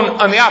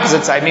Aron on the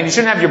opposite side. I mean, you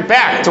shouldn't have your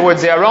back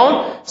towards the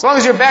Aron. As long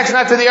as your back's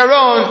not to the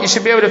Aron, you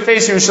should be able to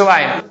face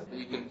Yerushalayim.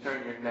 You can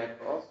turn your neck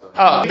also.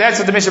 Oh, that's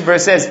what the Mishnah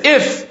Berurah says.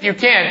 If you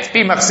can't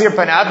be machzir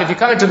panav, if you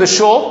come into the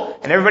shul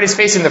and everybody's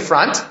facing the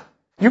front,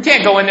 you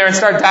can't go in there and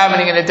start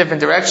davening in a different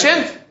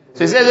direction. So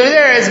he says over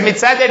there is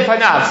mitzaded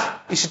panav.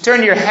 You should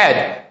turn your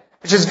head,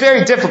 which is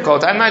very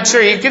difficult. I'm not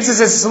sure. He gives us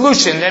a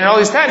solution. Then all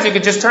these times you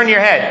could just turn your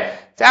head.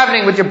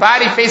 Davening with your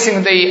body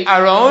facing the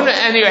Aron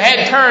and your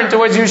head turned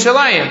towards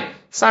Yerushalayim.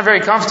 It's not very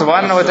comfortable. I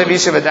don't know what the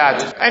Yishuv of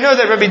that. I know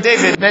that Rabbi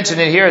David mentioned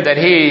it here that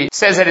he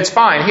says that it's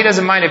fine. He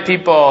doesn't mind if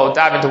people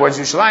daven towards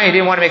Yerushalayim. He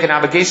didn't want to make an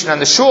obligation on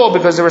the shul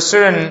because there were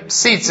certain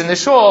seats in the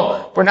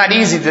shul were not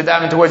easy to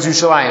daven towards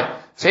Yerushalayim.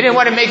 So he didn't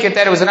want to make it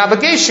that it was an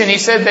obligation. He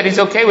said that he's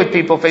okay with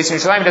people facing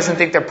Yerushalayim. He doesn't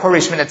think they're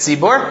Purish Minat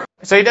Tzibor.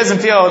 So he doesn't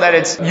feel that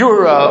it's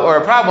Yura or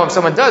a problem if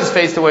someone does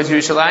face towards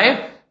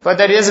Yerushalayim. But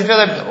that he doesn't feel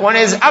that one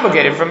is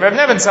obligated. From Rav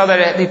Nebenzahl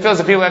that he feels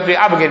that people have to be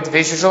obligated to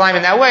face Yerushalayim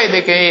in that way.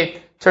 They can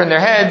turn their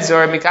heads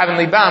or mikaven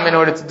libam in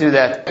order to do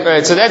that.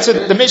 Right, so that's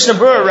what the Mishnah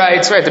Berurah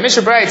writes. Right, the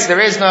Mishnah writes there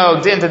is no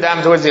din to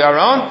daven towards the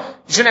Aron.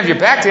 You shouldn't have your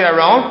back to the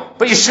Aron,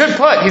 but you should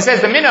put. He says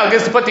the minhag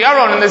is to put the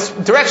Aron in this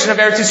direction of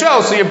Eretz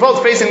Yisrael, so you're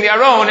both facing the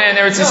Aron and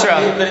Eretz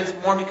Yisrael. But it's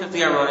more because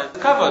the Aron is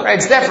covered. Right,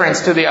 it's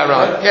deference to the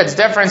Aron. Yeah, it's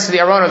deference to the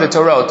Aron or the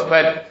Torot,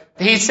 but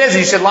he says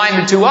you should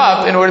line the two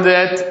up in order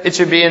that it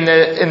should be in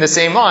the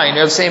same line,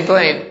 or the same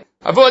plane.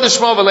 Avoid the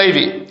Shmuel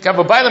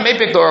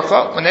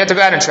V'Levi. When they had to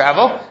go out and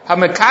travel,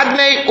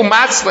 Hamekadme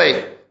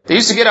Umatzle. They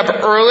used to get up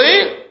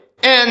early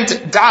and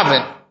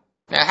daven.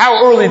 Now,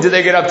 how early did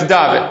they get up to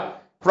daven?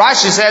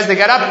 Rashi says they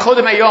got up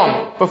Kodem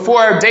Hayom,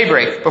 before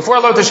daybreak, before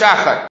Lot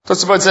HaShachar.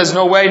 Tosafot says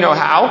no way, no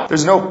how.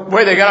 There's no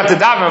way they got up to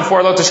daven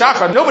before Lot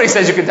HaShachar. Nobody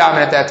says you could daven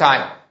at that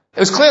time. It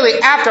was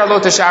clearly after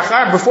Lot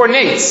HaShachar, before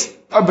Nates.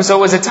 So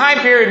it was a time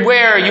period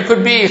where you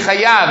could be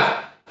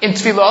chayav in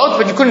tefillot,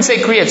 but you couldn't say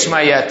Kriyat Shema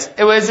yet.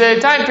 It was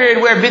a time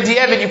period where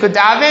b'di'evet you could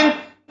daven,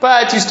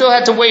 but you still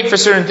had to wait for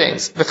certain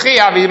things. When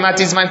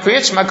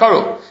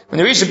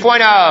they reached the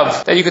point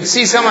of that you could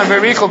see someone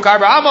verichol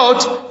karba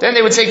amot, then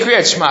they would say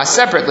Kriyat Shema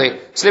separately.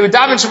 So they would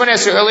daven Shemona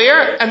Esrei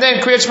earlier, and then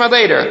Kriyat Shema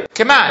later.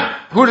 Come on.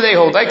 Who do they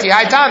hold? Like the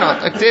Hai Tana,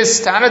 like this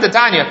Tana, the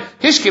Tanya.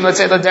 Hishkim, let's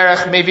say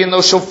l'derech, maybe in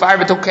lo shofar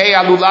v'tokei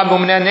alulav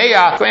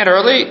umneneya. Go in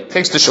early,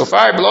 takes the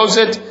shofar, blows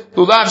it,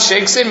 lulav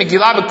shakes it,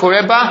 megillah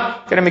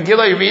b'koreba, get a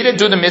megillah, you read it,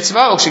 do the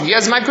mitzvah,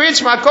 ukshigiyaz my Kriyat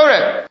Shema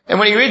koreh. And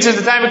when he reaches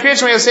the time of Kriyat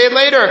Shema, he'll say it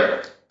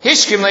later.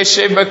 Hishkim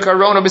le'shev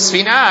b'karona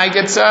b'sfina,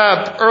 gets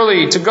up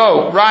early to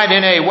go ride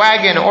in a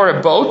wagon or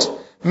a boat.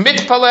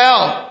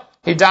 Mitpalel,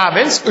 he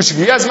davens.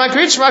 Ushgiyaz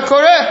ma'kriyat shema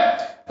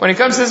koreh. When he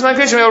comes to this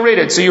ma'kriyat shema, he'll read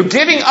it. So you're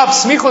giving up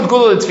smichot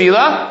gula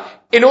l'tefillah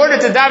in order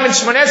to daven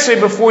Shemona Esrei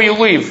before you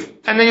leave,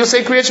 and then you'll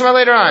say kriyat shema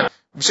later on.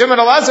 Shimon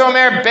Elazar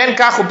Omer ben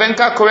kach uben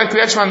kach koreh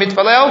kriyat shema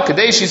mitpalel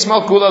kadei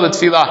shesmok gula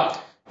l'tefillah.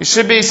 You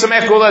should be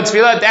somech gula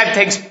l'tefillah. That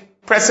takes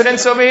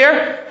precedence over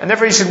here, and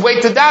therefore you should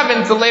wait to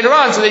daven until later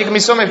on so that you can be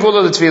somech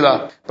gula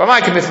l'tefillah.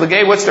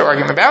 What's their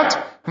argument about?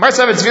 Levi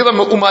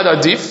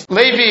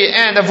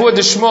and Avud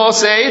the Shmuel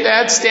say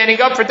that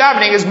standing up for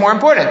davening is more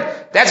important.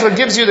 That's what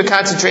gives you the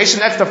concentration,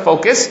 that's the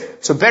focus.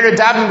 So better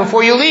daven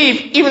before you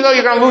leave, even though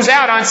you're going to lose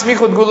out on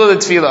smichut gula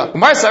l'tefillah.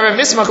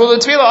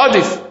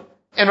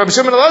 And Rabbi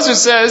Shimon Elazar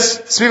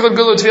says, smichut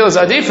gula l'tefillah is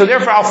adif, so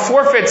therefore I'll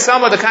forfeit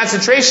some of the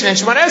concentration in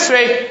Shemona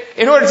Esrei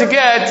in order to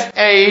get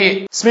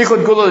a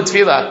smichut gula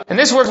l'tefillah. And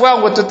this works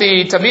well with what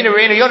the Tavina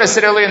Reina Yonah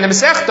said earlier in the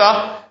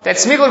Masechta, that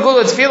smichut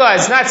gula l'tefillah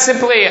is not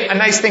simply a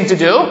nice thing to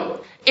do.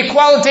 It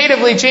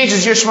qualitatively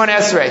changes your Shemona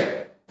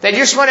Esrei. That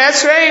your Shemona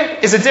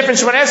Esrei is a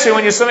different Shemona Esrei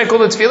when you're somech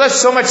gula l'tefillah,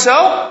 so much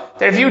so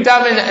that if you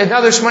daven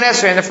another Shemona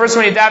Esrei, and the first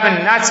one you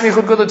daven not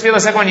smichut gula l'tefillah,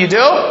 the second one you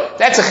do,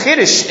 that's a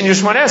chiddush in your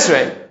Shemona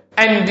Esrei.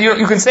 And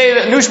you can say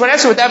that new Shemona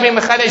Esrei without being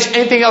mechadesh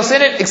anything else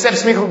in it except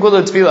smichut gula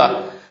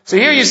l'tefillah. So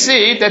here you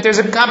see that there's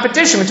a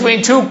competition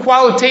between two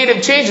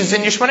qualitative changes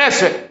in your Shemona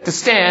Esrei. To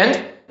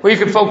stand, where you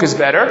can focus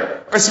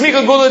better, or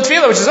smichut gula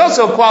l'tefillah, which is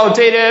also a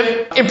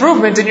qualitative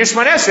improvement in your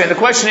Shemona Esrei. And the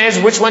question is,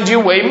 which one do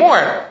you weigh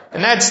more?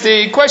 And that's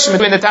the question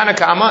between the Tana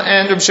Kama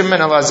and Reb Shimon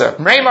Elazar.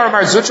 Reimar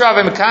Mar Zutra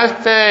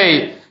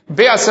v'mekafe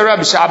be'asara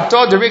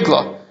b'shabto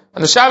deriglo.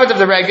 On the Shabbat of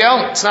the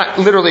Regel, it's not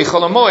literally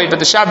Chol HaMoed, but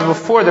the Shabbat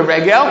before the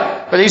Regel,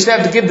 but they used to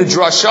have to give the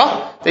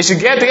drasha. They should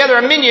get together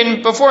a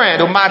minyan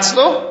beforehand,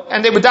 umatzlo,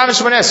 and they would daven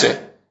Shemon Esrei.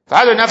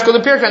 And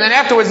then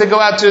afterwards they go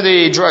out to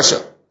the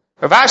drasha.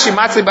 Rav Ashi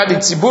matzli badi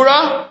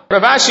tzibura.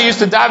 Rav Ashi used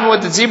to daven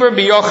with the tzibur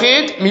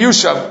biyochid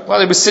miyushav while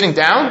he was sitting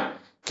down.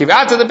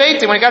 Kivat to the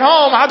beit. When he got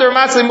home, hadar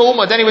matzli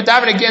mu'uma. Then he would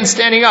daven again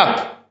standing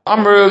up.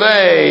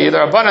 Amrulei, the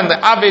Rabbanan, the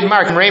Avid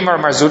Mark, Mreimar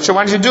Marzucha.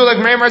 Why don't you do like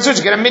Mreimar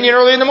Marzucha? Get a minyan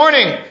early in the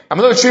morning.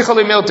 Amalu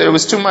trichali milted. It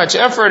was too much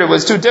effort. It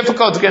was too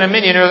difficult to get a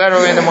minyan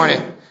early in the morning.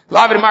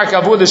 Lavid Mark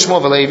Abu the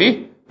Shmuel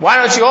Levi. Why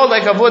don't you hold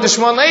like Abu the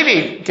Shmuel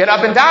Levi? Get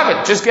up and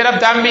daven. Just get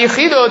up daven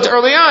b'yichidot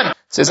early on.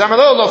 Says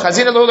Amalu lo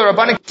chazina lo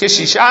Rabbanan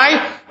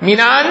kishishai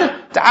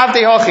minan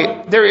ta'avdei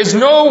hochi. There is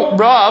no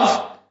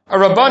Rav, a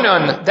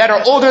Rabbanan that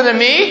are older than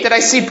me that I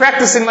see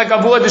practicing like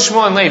Abu the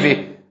Shmuel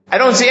Levi. I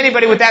don't see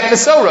anybody with that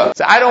Mesorah.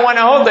 So I don't want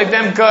to hold like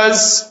them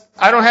because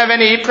I don't have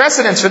any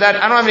precedence for that.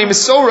 I don't have any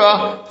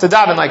Mesorah to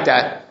daven like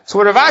that. So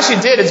what Rav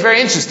Ashi did is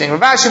very interesting.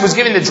 Rav Ashi was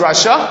giving the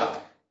drasha,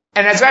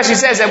 and as Rashi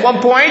says, at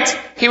one point,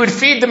 he would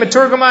feed the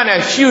Meturgaman a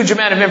huge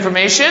amount of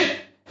information,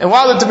 and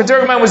while the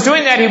Meturgaman was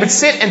doing that, he would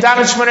sit and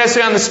daven Shemon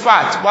Esrei on the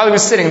spot while he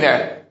was sitting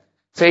there.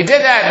 So he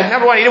did that, but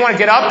number one, he didn't want to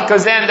get up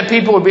because then the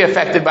people would be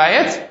affected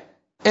by it.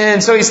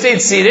 And so he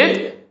stayed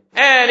seated.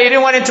 And he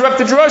didn't want to interrupt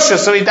the drosha,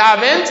 so he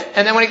davened,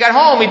 and then when he got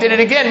home, he did it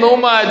again,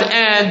 mu'umad,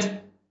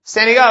 and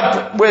standing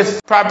up with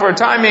proper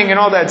timing and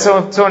all that,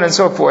 so on and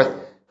so forth.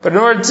 But in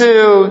order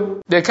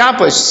to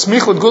accomplish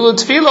smichut gula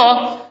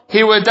tefillah,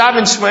 he would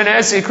daven Shemon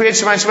Esrei, create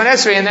Shemon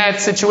Esrei in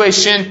that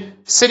situation,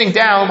 sitting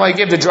down while he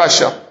gave the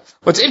drosha.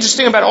 What's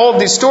interesting about all of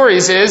these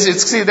stories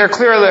is, their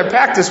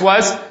practice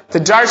was to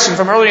darshan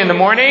from early in the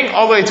morning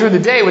all the way through the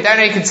day without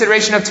any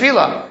consideration of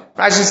tefillah.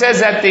 Rashi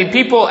says that the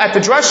people at the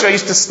drasha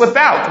used to slip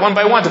out one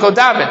by one to go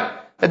daven.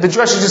 That the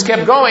drasha just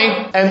kept going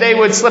and they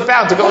would slip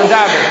out to go and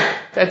daven.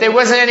 That there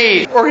wasn't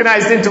any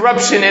organized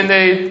interruption in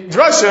the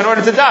drasha in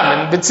order to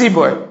daven,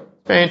 b'tzibur.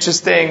 Very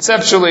interesting,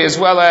 conceptually as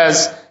well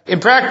as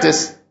in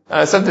practice.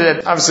 Something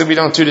that obviously we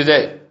don't do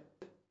today.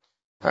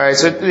 Alright,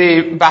 so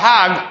the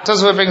Bahag,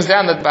 Tosafot brings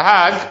down that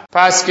Bahag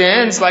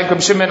paskins like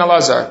Reb Shimon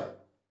Elazar.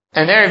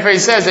 And there he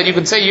says that you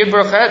could say Yud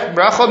Brachot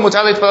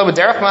Mutalit Pala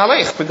B'Derech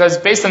Ma'alech, because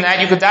based on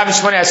that you could daven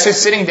Shemon Esrei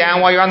sitting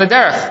down while you're on the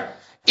derech.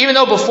 Even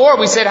though before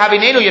we said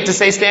Havinenu you have to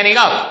say standing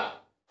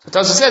up. So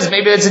Tosafot says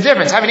maybe that's a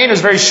difference. Havinenu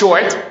is very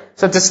short,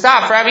 so to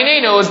stop for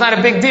Havinenu is not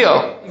a big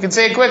deal. You can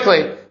say it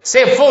quickly.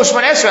 Say a full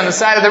Shemon Esrei on the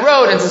side of the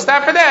road, and to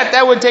stop for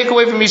that would take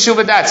away from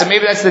Yeshuva Dat. So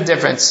maybe that's the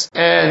difference.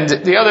 And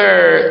the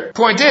other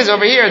point is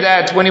over here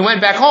that when he went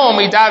back home,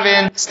 he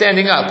davened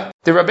standing up.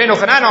 The Rabbeinu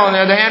Chanan, on the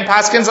other hand,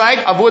 paskins like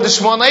Abu the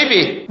Shmuel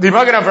Levi. The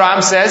Magen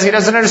Avraham says he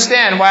doesn't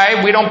understand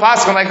why we don't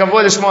paskin like Abu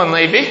the Shmuel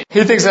Levi.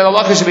 He thinks that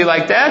halacha should be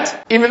like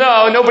that, even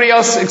though nobody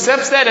else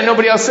accepts that and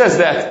nobody else says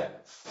that.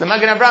 The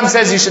Magen Avraham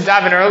says you should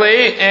daven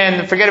early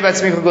and forget about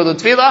Smichut Gula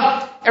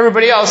Tefillah.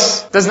 Everybody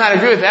else does not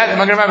agree with that. The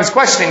Magen Avraham is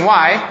questioning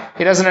why.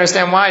 He doesn't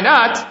understand why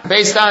not.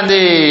 Based on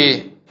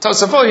the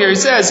Tosafot here, he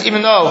says,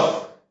 even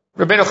though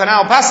Rabbeinu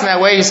Chanal passed in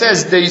that way, he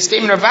says the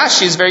statement of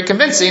Rashi is very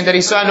convincing that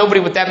he saw nobody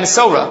with that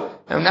Mesorah.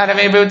 And not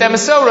having anybody with that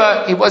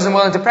Mesorah, he wasn't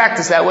willing to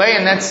practice that way,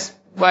 and that's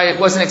why it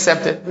wasn't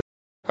accepted.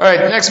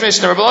 Alright, next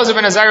Mishnah. Rabbi Elazar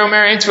ben Azariah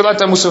Omer, Ein Tfilat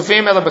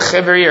HaMusafim Ela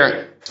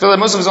B'Chever. Tfilat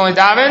Musaf is only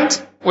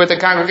davened with the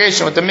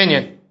congregation, with the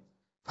minyan.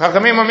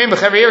 Chachamim Omer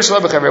B'Chever Shelo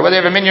B'Chever. Whether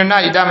you have a minyan or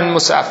not, you daven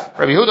Musaf.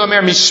 Rabbi Yehuda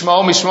Omer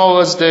Mishmo. Mishmo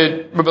was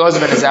the Rabbi Elazar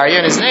ben Azariah,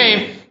 and his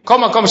name, Kol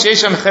Makom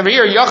Sheish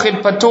B'Chever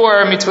Yachid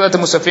Patur Mitfilat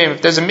HaMusafim.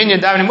 If there's a minyan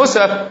davening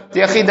Musaf, the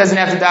Yachid doesn't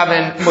have to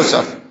daven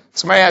Musaf.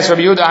 Somebody asks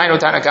Rabbi Yehuda, Hainu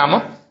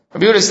Tanakama.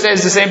 Rabbi Yehuda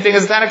says the same thing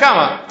as the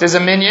Tanakama. There's a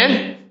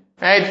minyan,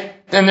 right?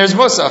 Then there's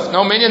Musaf.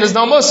 No minyan, there's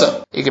no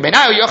Musaf. The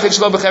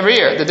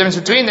difference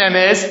between them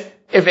is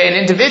if an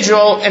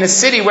individual in a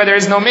city where there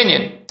is no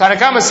minyan.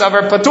 Tanakama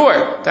Savar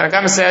Patur.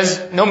 Tanakama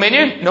says no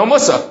minyan, no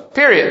Musaf.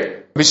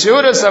 Period.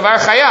 B'shuda Savar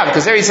Chayav.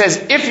 Because there he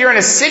says if you're in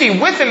a city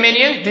with a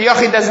minyan, the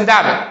Yachid doesn't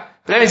daven.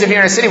 But that means if you're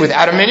in a city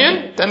without a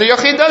minyan, then the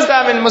Yachid does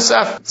daven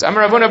Musaf. So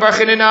Amar Ravuna Bar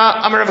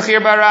Chinina, Amar Rav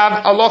Chir Bar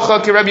Rav,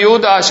 Alocha ki Rabbi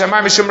Yehuda,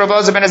 Shamar Mishum Rav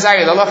Elazar ben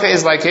Azariah. The Alocha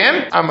is like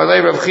him. Amar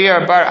Lei Rav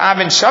Chir Bar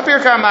Avin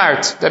Shapir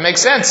Kamart. That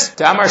makes sense.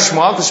 To Amar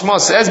Shmuel, because Shmuel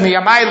says,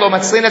 Miyamai lo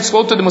matzlinet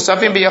tzlotu de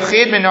Musafim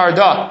b'Yachid min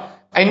Narda.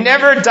 I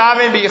never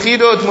daven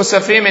b'Yachidot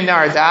Musafim in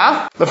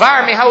Narda.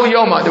 Levar Mihalu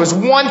Yoma. There was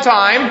one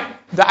time,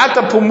 the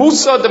Ata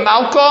Pumusa, the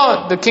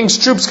Malka, the king's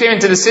troops came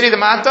into the city, the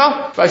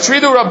Mata,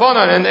 Vashridu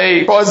Rabbanan, and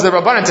they caused the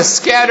Rabbanan to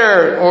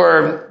scatter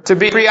or to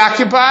be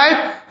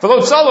preoccupied.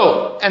 V'lo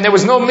tzalo, and there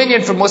was no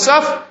minyan for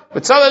Musaf.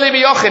 V'tzalo li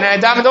b'Yachid, and I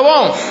davened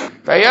alone.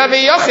 V'yav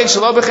Yachid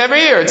shelo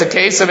b'Chever. It's a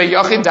case of a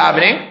Yachid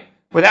davening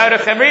without a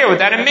Chever,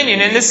 without a minyan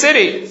in the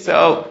city.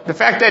 So the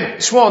fact that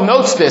Shmuel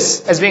notes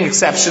this as being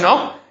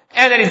exceptional,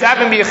 and that he's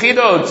davening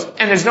b'Yachidot,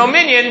 and there's no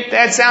minyan,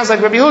 that sounds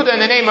like Rabbi Yehuda in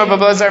the name of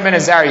Rabbi Elazar ben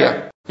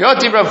Azariah.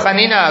 Yotiv Rav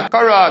Chanina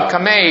Kara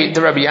Kamei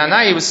de Rabbi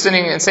Yana. He was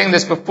sitting and saying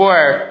this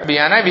before Rabbi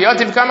Yana.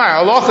 Yotiv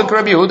Kamar Alocha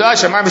Rabbi Yehuda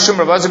Shamar B'Shum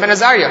Rav Elazar ben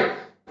Azariah.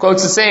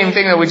 quotes the same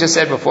thing that we just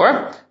said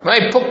before.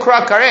 Take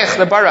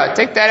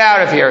that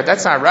out of here.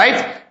 That's not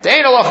right. The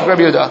halacha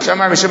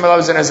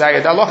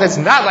is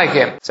not like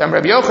him. So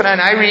Rabbi Yochanan,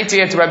 I read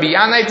to Rabbi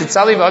Yanai,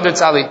 Tzali, V'adar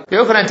Tzali. Rabbi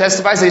Yochanan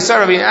testifies that he saw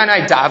Rabbi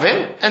Yanai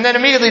daven, and then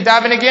immediately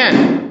daven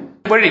again.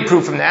 What did he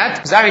prove from that?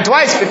 He was davening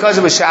twice because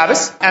it was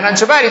Shabbos, and on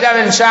Shabbat he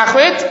davened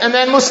Shachrit, and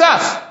then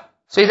Musaf.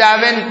 So he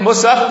davened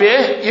Musaf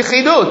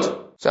bi-Yichidut.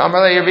 So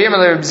Amar Rabbi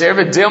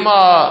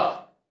Dilma,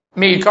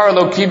 maybe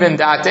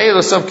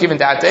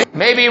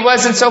he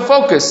wasn't so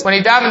focused. When he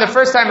davened the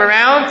first time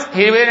around,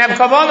 he didn't have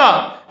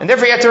kavanah, and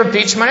therefore he had to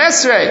repeat Shemona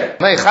Esrei.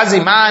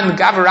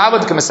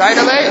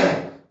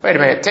 Wait a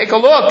minute, take a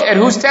look at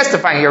who's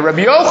testifying here.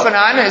 Rabbi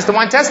Yochanan is the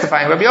one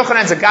testifying. Rabbi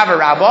Yochanan is a Gavar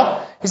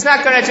Rabba. He's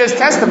not going to just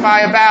testify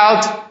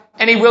about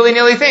any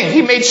willy-nilly thing.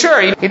 He made sure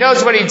he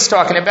knows what he's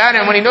talking about,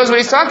 and when he knows what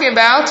he's talking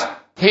about,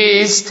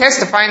 he's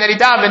testifying that he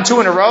davened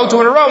 2 in a row.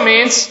 2 in a row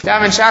means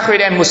daven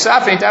Shachrit and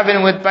Musaf, and he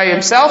davened by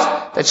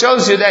himself. That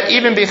shows you that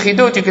even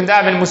b'chidut you can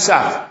daven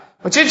Musaf.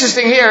 What's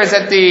interesting here is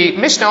that the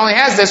Mishnah only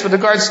has this with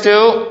regards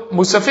to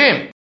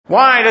Musafim.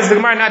 Why does the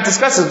Gemara not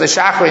discuss it? The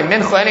Shachrit,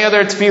 Mincha, any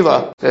other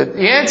tefillah?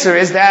 The answer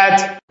is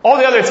that all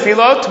the other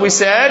tefillot, we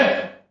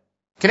said,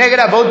 Keneged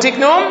Avot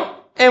Tiknum,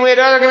 and we had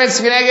other arguments,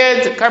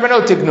 Keneged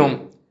Karbanot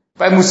Tiknum.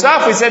 By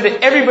Musaf, we said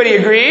that everybody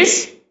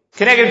agrees,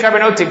 Keneged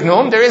Karbanot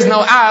Tiknum, there is no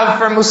Av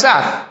for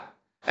Musaf.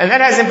 And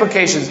that has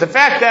implications. The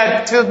fact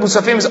that Tefillat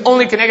Musafim is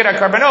only Keneged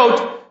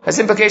Karbanot has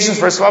implications,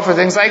 first of all, for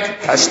things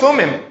like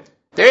Tashlumim.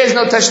 There is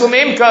no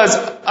Tashlumim because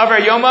Avar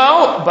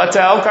Yomo,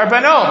 Batel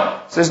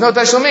Karbanot. So there's no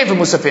Tashlumim for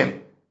Musafim.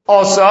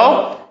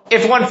 Also,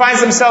 if one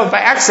finds himself by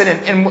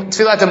accident in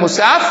Tefillat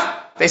Musaf,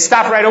 they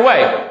stop right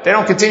away. They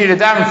don't continue to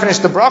daven and finish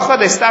the bracha,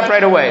 they stop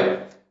right away.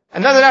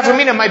 Another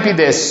nafkamina might be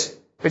this,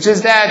 which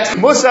is that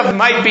Musaf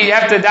might be, you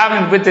have to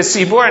daven with the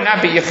Sibur and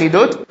not be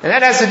Yechidut. And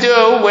that has to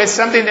do with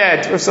something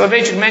that Rav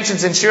Soloveitchik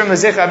mentions in Shirim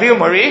L'Zich Avihu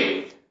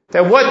Mori,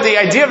 that what the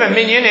idea of a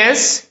minyan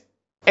is,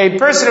 a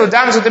person who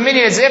davens with the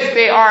minyan as if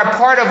they are a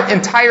part of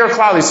entire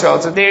Klal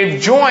Yisrael. So they've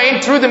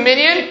joined through the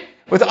minyan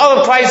with all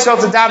of Klal Yisrael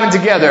to daven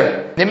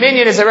together. The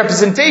minyan is a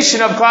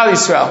representation of Klal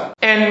Yisrael.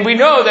 And we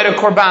know that a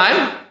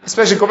korban,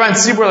 especially korban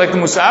tzibur like the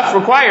Musaf,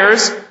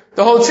 requires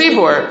the whole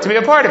tzibur to be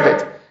a part of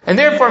it. And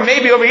therefore,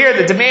 maybe over here,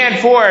 the demand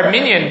for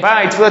minyan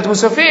by Tefillat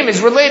Musafim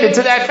is related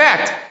to that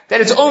fact,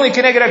 that it's only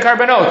Keneged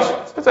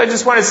HaKarbanot. So I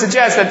just want to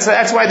suggest that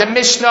that's why the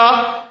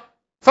Mishnah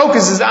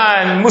focuses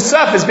on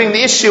Musaf as being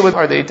the issue,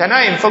 or the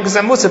Tanaim focus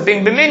on Musaf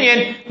being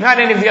b'minyan, not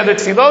any of the other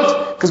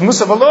tefillot, because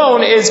Musaf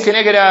alone is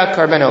Keneged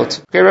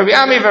HaKarbanot. Okay, Rabbi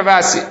Ami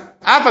Vavasi.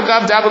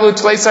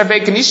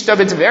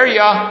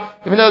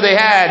 Even though they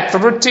had for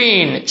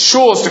routine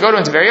shuls to go to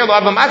in Tveria,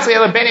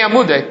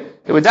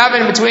 they would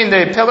daven between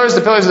the pillars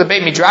of the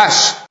Beit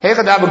Midrash,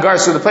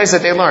 so the place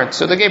that they learned.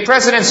 So they gave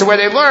precedence to where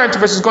they learned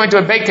versus going to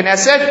a Beit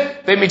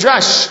Knesset. Beit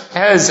Midrash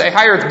has a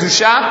higher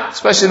kedusha,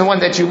 especially the one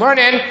that you learn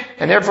in,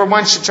 and therefore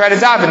one should try to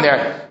daven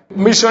there.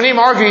 Mishonim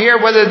argue here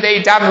whether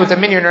they daven with a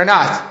minyan or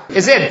not.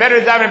 Is it better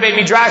to daven in Beit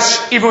Midrash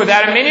even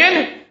without a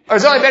minyan? Or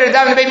is it only better to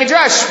daven in Beit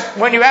Midrash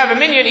when you have a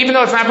minyan, even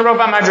though it's not Barov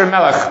Madra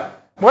Melech?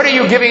 What are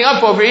you giving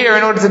up over here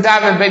in order to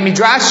daven in Beit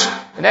Midrash?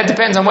 And that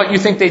depends on what you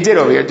think they did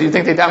over here. Do you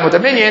think they daven with a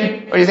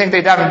minyan, or do you think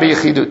they daven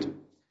b'yechidut?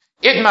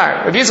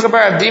 Itmar, Rav Yitzchak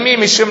bar Abdimi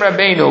mishum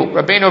Rabbeinu.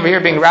 Rabbeinu over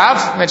here being Rav,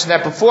 I mentioned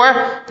that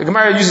before. The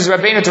Gemara uses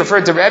Rabbeinu to refer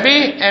to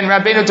Rebbe, and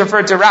Rabbeinu to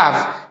refer to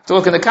Rav. To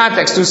look in the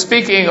context, who's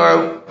speaking,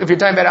 or if you're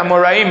talking about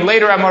Amoraim,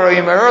 later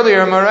Amoraim, or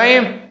earlier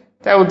Amoraim,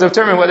 that will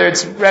determine whether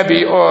it's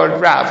Rebbe or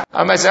Rav.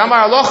 Amar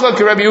Alocha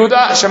ki Rabbi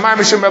Yehuda, Shamar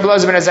mishum Rabbi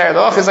Elazar ben Azariah. The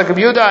Alocha is like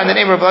Rabbi Yehuda in the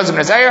name of Rabbi Elazar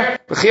ben Azariah.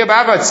 B'chiyah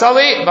ba'ava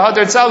tzali,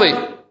 b'hadar tzali.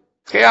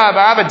 Chiyah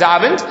ba'ava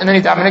davened, and then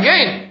he davened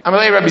again.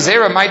 Amalei Rabbi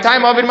Zera, my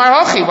time Ovid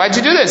Marhachi. Why'd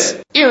you do this?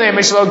 Ilay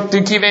mishlo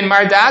dukiven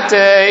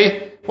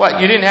mardate. What,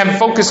 you didn't have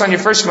focus on your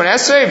first Shemona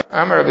Esrei?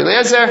 Amar Rabbi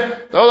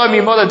Eliezer, Lola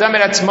mimola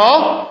damen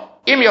atzmo,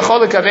 im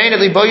yachol lekavein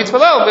li bo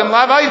yitpalo, vim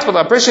lava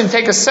yitpalo. A person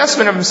take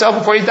assessment of himself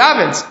before he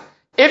davens.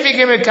 If he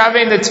can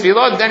mekavein the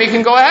tefillot, then he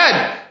can go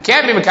ahead.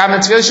 Can't be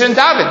mekavein the tefillot, you shouldn't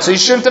daven. So you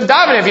shouldn't have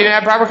davened if you didn't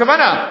have proper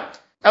kavanah.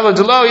 Elo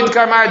dulo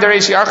yidkar mar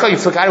dareishi archa, you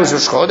forgot it was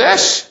Rosh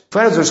Chodesh? You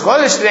forgot it was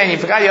Rosh Chodesh today and you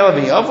forgot Yelav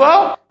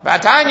Yovo?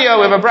 Batanya,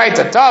 we have a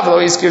brighter tav, lo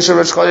yiskir shel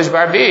Rosh Chodesh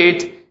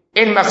barbit,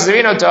 in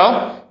machzirin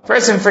oto,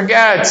 person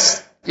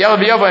forgets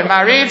Yelav Yovo and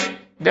Mariv,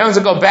 he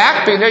doesn't go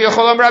back,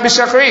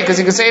 because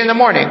he can say it in the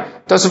morning.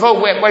 Tosafot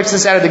wipes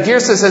this out of the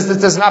Girsa, says this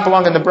does not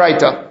belong in the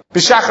Braita.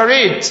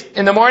 B'shacharit,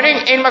 in the morning,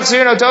 in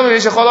machzirin oto,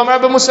 v'yishachol omra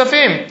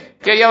b'musafim.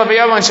 Get Yelav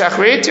Yovo and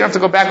Shacharit, you don't have to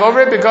go back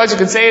over it because you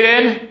can say it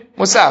in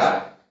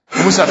Musaf.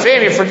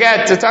 Musafim, you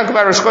forget to talk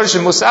about Rosh Chodesh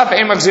and Musaf,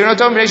 ein machzirin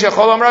oto,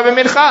 v'yishachol omra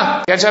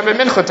b'mincha. You have to have a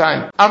mincha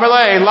time.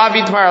 Amarle,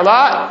 lavit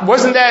marala,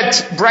 wasn't that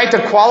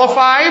Braita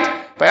qualified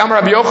by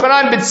Amar Rabbi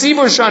Yochanan?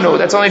 B'tzibur shanu.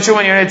 That's only true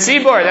when you're in a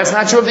tzibur. That's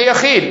not true of the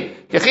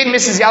Yachid. Yachid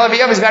misses Yalav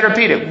Yav, he's got to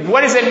repeat it.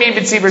 What does it mean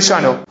b'tzibur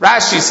shanu?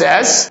 Rashi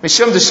says,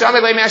 Mishum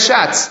d'shami le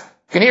me'ashatz.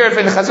 You can hear it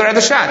in the Chazor the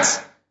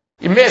Shatz.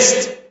 You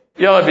missed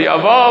Yalav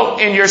Yavo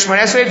in your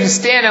Shemona Esrei. If you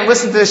stand and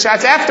listen to the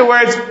Shatz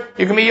afterwards,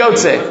 you can be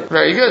Yotzei.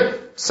 Very good.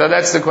 So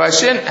that's the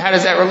question. How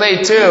does that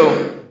relate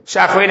to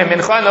Shachrit and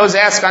Mincha, and those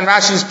ask on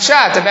Rashi's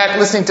Pshat about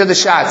listening to the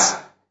shots.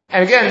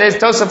 And again,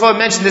 Tosafot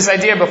mentioned this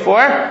idea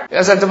before. You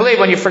also have to believe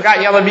when you forgot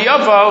Yelav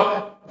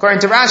Yovo, according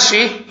to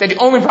Rashi, that the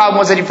only problem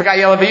was that you forgot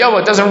Yelav Yovo.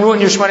 It doesn't ruin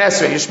your Shemona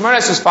Esrei. Your Shemona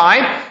Esrei is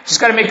fine. Just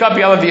got to make up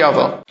Yelav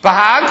Yovo.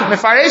 Bahag,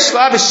 Mefaresh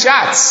La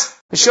B'Shatz.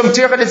 B'Shum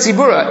Tircha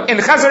Tzibura. In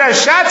the Chazar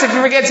Shatz, if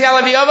you forget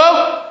Yelav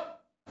Yovo,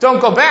 don't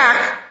go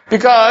back,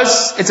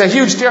 because it's a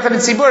huge Tircha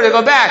Tzibura to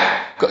go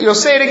back. You'll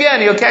say it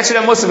again. You'll catch it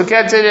at Musaf. You'll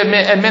catch it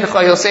at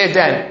Mincha. You'll say it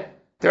then.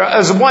 There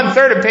is one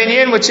third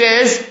opinion, which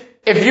is,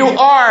 if you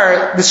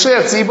are the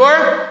Shliach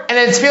Tzibur, and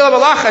in Tefillah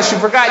B'Lachash you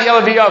forgot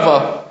Yelav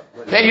Yovo,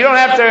 then you don't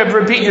have to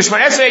repeat your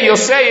Shemona Esrei, you'll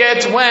say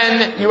it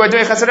when you are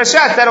doing Chassid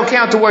Hashat, that'll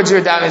count towards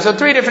your davening. So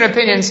 3 different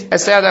opinions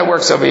as to how that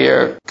works over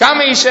here.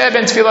 Kama Yisheh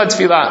ben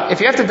Tefillah. If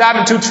you have to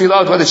daven 2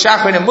 Tefillot, whether it's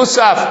Shachrit and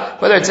Musaf,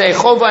 whether it's a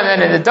Chova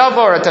and then a Dava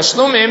or a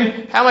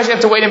Tashlumim, how much you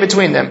have to wait in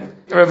between them?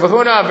 Rav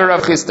Huna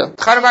v'Rav Chisda.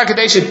 Chanamar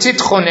Kadesha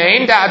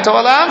Titchonein da'ato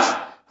alav.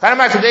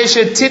 Chanamar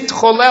Kadesha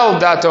Titcholel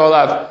da'ato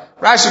alav.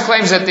 Rashi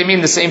claims that they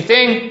mean the same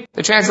thing.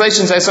 The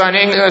translations I saw in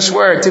English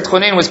were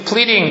Titchonein was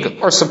pleading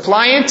or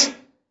suppliant,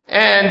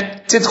 and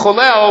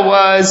Titcholel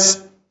was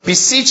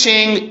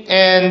beseeching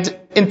and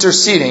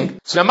interceding.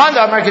 So there's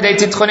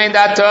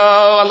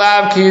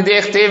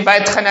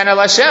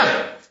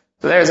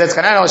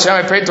Etchanan al Hashem,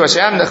 I prayed to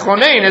Hashem. The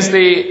Chonein is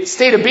the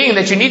state of being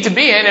that you need to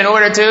be in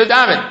order to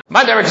daven.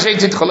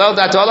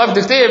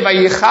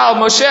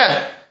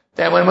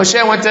 That when Moshe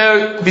went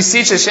to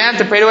beseech Hashem,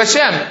 to pray to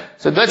Hashem.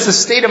 So that's the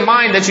state of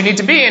mind that you need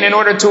to be in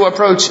order to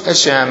approach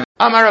Hashem.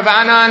 Amar Rav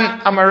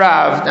Anan, Amar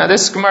Rav. Now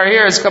this Gemara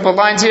here, is a couple of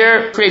lines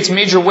here, creates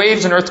major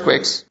waves and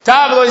earthquakes.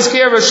 Tav lo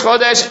yizkir Rosh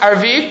Chodesh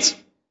Arvit.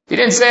 He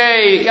didn't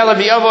say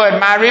Yelav Yovo at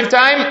Ma'ariv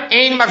time.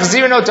 Ein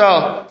machzirin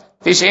oto.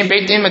 Because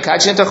Beit Din's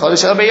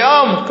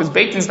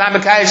not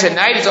Mekadesh at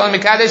night, it's only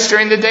Mekadesh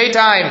during the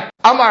daytime.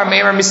 Amar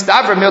Meir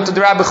Mistavra Milta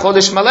Dara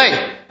B'Chodesh Malay.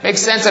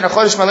 Makes sense that a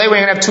Chodesh Malay we're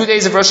going to have 2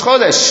 days of Rosh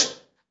Chodesh.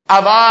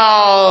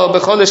 Aval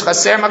B'Chodesh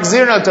Chaser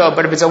Machzirin oto.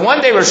 But if it's a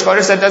 1-day Rosh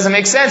Chodesh, that doesn't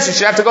make sense. You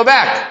should have to go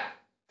back.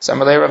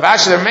 Samalei Rav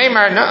Asher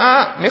Meimar,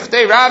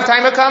 Michtei Rav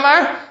Taima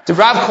Kamar. Did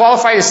Rav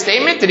qualify his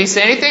statement? Did he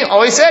say anything?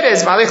 All he said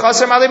is Malay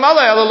Chaser Malay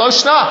Malay Elo Lo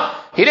Shna.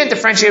 He didn't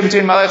differentiate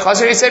between Malay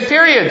Chaser. He said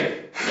period.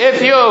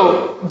 If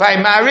you by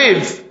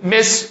Ma'ariv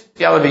miss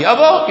Yelav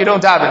Yovo, you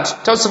don't daven.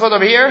 Tosafot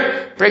over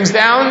here brings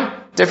down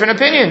different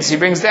opinions. He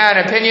brings down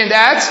an opinion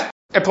that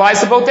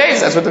applies to both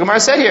days. That's what the Gemara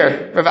said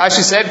here. Rav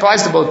Ashi said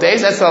applies to both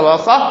days. That's the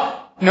halacha.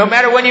 No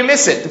matter when you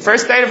miss it, the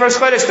first night of Rosh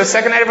Chodesh, the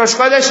second night of Rosh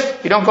Chodesh,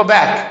 you don't go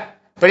back.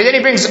 But then he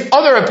brings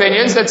other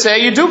opinions that say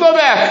you do go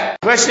back.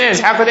 The question is,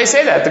 how could they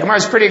say that? The Gemara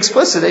is pretty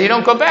explicit that you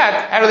don't go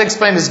back. How do they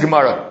explain this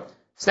Gemara?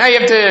 So now you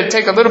have to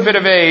take a little bit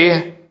of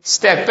a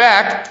step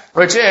back,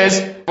 which is,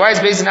 why is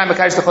Beis Din not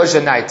Mekadesh the Chodesh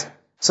at night?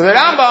 So the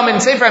Rambam in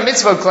Sefer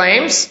HaMitzvot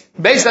claims,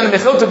 based on the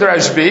Mechilta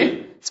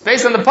D'Rashbi, it's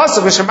based on the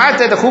pasuk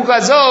V'shamarte the Chukah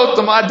Azot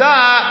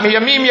L'Ma'ada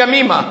Miyamim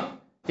Yamima.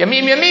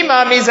 Yamim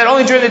Yamima means that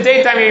only during the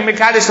daytime you're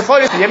Mekadesh the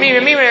Chodesh. Yamim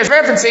Yamima is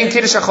referencing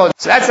Kiddush HaChodesh.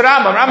 So that's the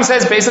Rambam. Rambam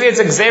says basically it's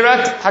a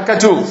Gzerat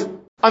HaKatuv.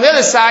 On the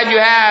other side, you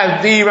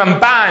have the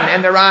Ramban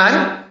and the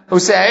Ran, who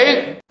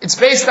say, it's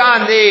based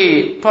on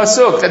the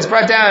Pasuk that's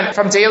brought down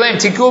from Tehillim,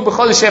 Tikul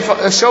b'chodesh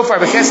shofar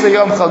b'kes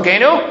l'yom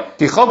chalgenu,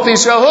 Tichok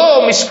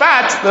l'Yisrael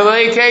mishpat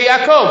l'leikei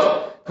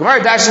Yaakov.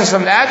 Gemara dashes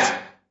from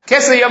that.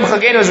 Kes l'yom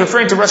chalgenu is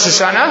referring to Rosh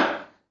Hashanah,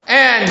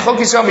 and Chok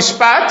Yisrael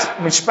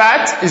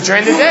mishpat is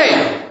during the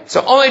day.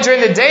 So only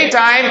during the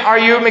daytime are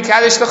you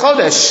Mekadesh the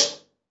Chodesh.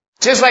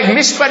 Just like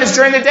Mishpat is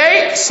during the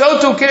day, so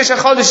too Kiddush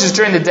HaChodesh is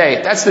during the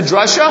day. That's the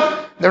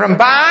drasha. The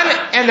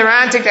Ramban and the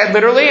Ran take that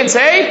literally and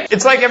say,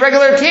 it's like a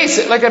regular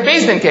case, like a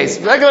Beis Din case.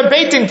 A regular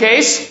Beit Din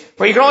case,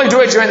 where you can only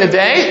do it during the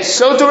day,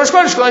 so too Rosh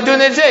Chodesh can only do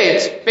it in the day.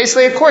 It's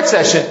basically a court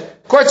session.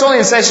 Court's only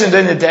in session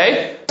during the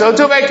day, so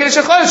too by Kiddush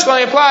HaChodesh can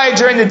only apply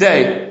during the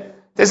day.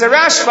 There's a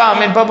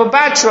Rashbam in Baba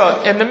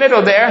Batra in the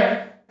middle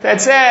there,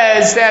 that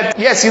says that,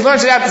 yes, he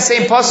learns it out the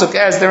same pasuk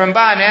as the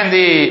Ramban and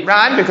the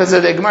Ran, because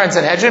of the Gemara and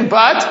Sanhedrin,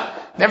 but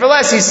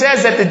nevertheless, he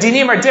says that the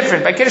dinim are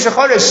different. By Kiddush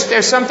HaChodesh,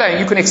 there's sometimes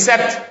you can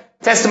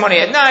accept testimony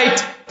at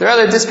night. There are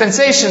other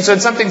dispensations, so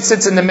it's something that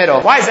sits in the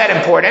middle. Why is that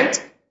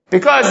important?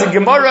 Because the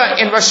Gemara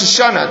in Rosh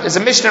Hashanah, there's a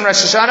Mishnah in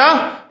Rosh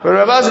Hashanah, where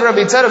Rav Elazar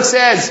Rabbi Tzadok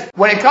says,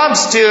 when it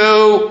comes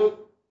to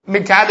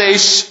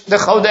Mekadesh, the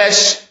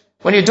Chodesh,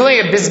 when you're doing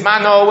it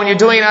Bizmano, when you're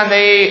doing it on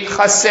the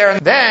Chaser,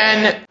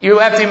 then you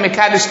have to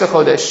Mekadesh the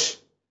Chodesh.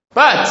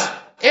 But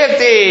if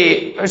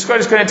the Rosh Chodesh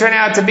is going to turn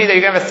out to be that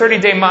you have a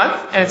 30-day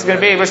month, and it's going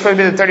to be, Rosh Chodesh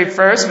will be the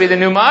 31st, be the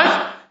new month,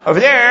 over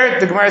there,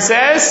 the Gemara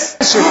says,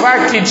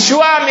 Shufar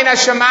Kidshua min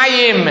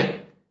hashamayim.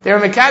 They were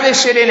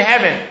Mekadesh it in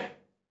heaven.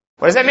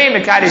 What does that mean,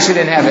 Mekadesh it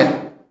in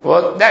heaven?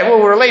 Well, that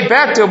will relate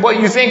back to what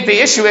you think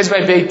the issue is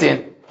by Beit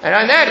Din. And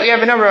on that, we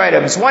have a number of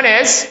items. One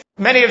is,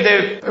 many of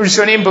the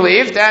Rishonim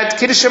believe that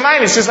Kiddush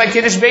Shamayim is just like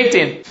Kiddush Beit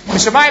Din. In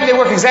Shamayim, they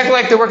work exactly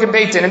like they work in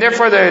Beit Din, and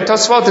therefore the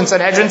Tosfot in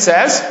Sanhedrin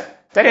says,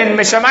 that in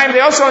Mishamayim they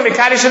also are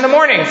Mekadesh in the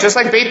morning. Just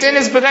like Beit Din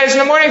is Mekadesh in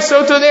the morning,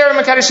 so too they are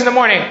Mekadesh in the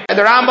morning. And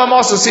the Rambam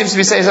also seems to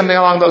be saying something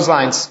along those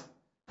lines.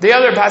 The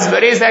other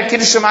possibility is that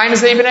Kiddush Shamayim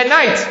is even at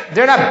night.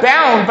 They're not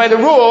bound by the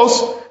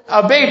rules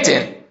of Beit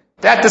Din.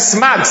 That the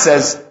Smag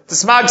says. The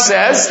Smag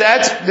says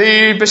that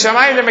the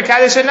B'Shamayim they're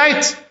Mekadesh at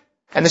night.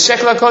 And the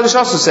Shekel HaKodesh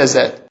also says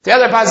that. The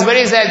other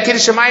possibility is that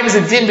Kiddush Shamayim is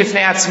a din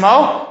b'fnei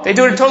atzmo. They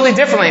do it totally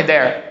differently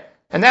there.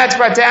 And that's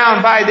brought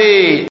down by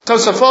the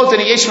Tosafot and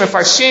the Yesh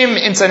Mefarshim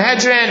in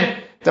Sanhedrin,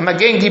 the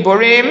Magen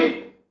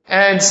Giborim,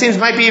 and seems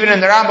might be even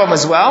in the Rambam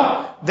as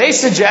well. They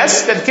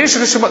suggest that Kiddush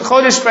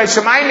Chodesh by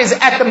Shamayim is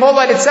at the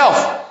Molad itself.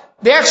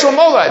 The actual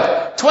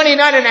Molad.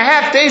 29 and a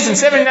half days and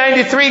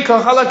 793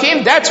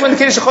 Kohalakim, that's when the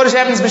Kiddush Chodesh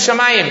happens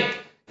b'Shamayim.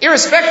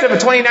 Irrespective of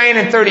 29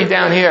 and 30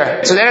 down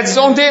here. So that's its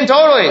own din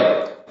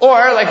totally.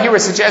 Or, like you were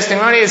suggesting,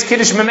 one is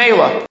Kiddush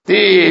Memela.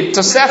 The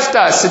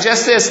Tosefta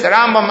suggests this, the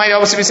Rambam might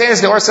also be saying this,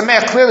 the Or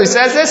Sameach clearly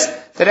says this,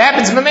 that it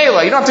happens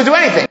Memela. You don't have to do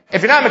anything.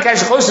 If you're not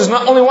Mekadesh Chodesh, there's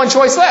only one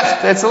choice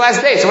left. That's the last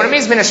day. So what it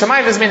means, Min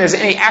HaShamayim, doesn't mean there's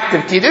any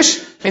active Kiddush.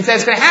 It means that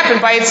it's going to happen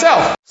by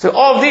itself. So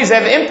all of these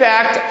have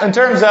impact in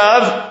terms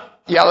of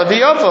Yalav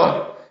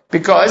Yofel.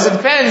 Because it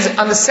depends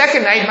on the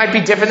second night might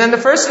be different than the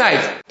first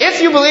night. If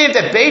you believe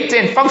that Beit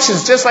Din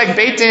functions just like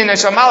Beit Din and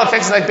Shamal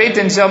affects like Beit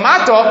Din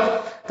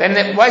Shalmato,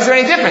 then why is there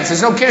any difference?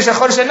 There's no Kiddush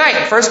HaChodesh at night,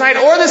 first night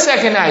or the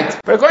second night.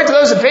 But according to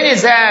those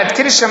opinions that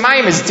Kiddush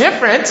Shamayim is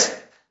different,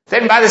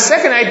 then by the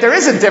second night there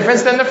is a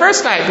difference than the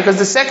first night, because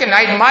the second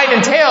night might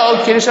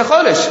entail Kiddush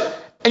HaChodesh.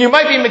 And you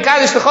might be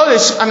Mekadesh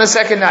HaChodesh on the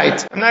second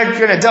night. I'm not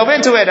going to delve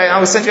into it, I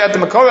will send you out the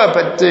Makorah,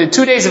 but the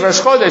 2 days of Rosh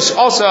Chodesh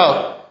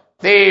also,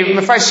 the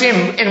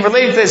Mefarshim, in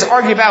related to this,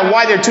 argue about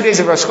why there are 2 days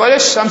of Rosh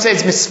Chodesh. Some say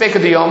it's Mispeka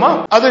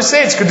Diyoma. Others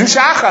say it's Kedusha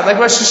Achad, like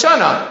Rosh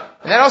Hashanah.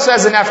 And that also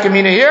has a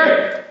nafkamina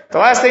here. The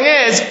last thing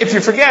is, if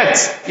you forget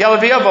Yalav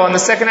Yofel on the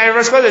second night of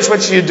Rosh Chodesh,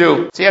 what should you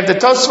do? So you have the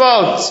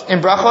Tosfot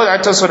in Brachot, our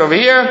Tosfot over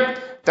here,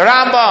 the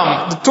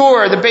Rambam, the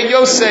Tur, the Beit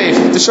Yosef,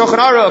 the Shulchan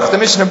Aruch, the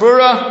Mishnah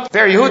Berurah,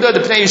 Ber Yehuda, the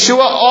Pnei Yeshua,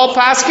 all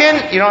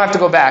paskin, you don't have to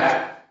go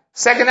back.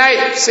 Second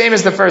night, same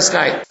as the first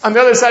night. On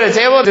the other side of the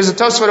table, there's a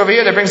Tosfot over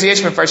here that brings the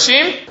Yesh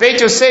Mefarshim. Beit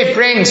Yosef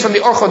brings from the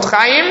Orchot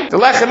Chaim, the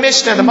Lechem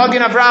Mishnah, the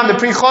Magen Avraham, the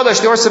Pri Chodesh,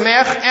 the Or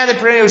Sameach, and the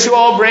Pnei Yeshua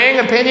all bring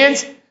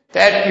opinions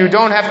that you do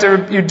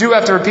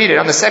have to repeat it.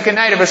 On the second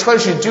night of Rosh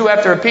Chodesh, you do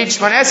have to repeat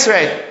Shemon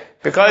Esrei,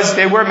 because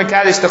they were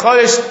Mekadesh the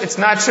Chodesh. It's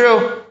not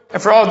true.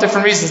 And for all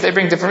different reasons, they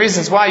bring different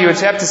reasons why you would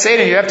have to say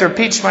it, you have to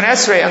repeat Shemon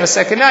Esrei on the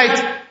second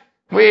night.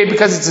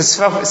 Because it's a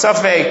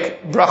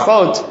Safek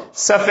Brachot,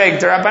 Safek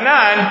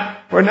Derabanan,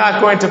 we're not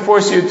going to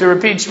force you to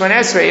repeat Shemon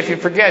Esrei if you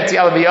forget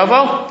Yalav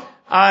Yofel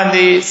on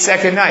the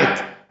second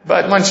night.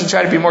 But one should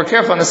try to be more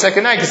careful on the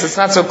second night, because it's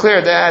not so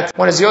clear that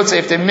one is Yotzei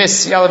if they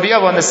miss Yalav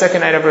Yofel on the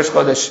second night of Rosh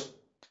Chodesh.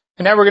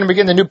 And now we're going to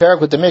begin the new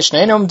parak with the Mishnah.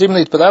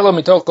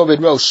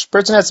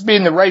 Person has to be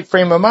in the right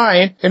frame of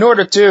mind in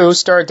order to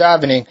start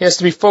davening. He has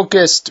to be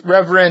focused,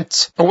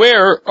 reverent,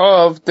 aware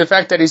of the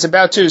fact that he's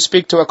about to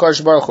speak to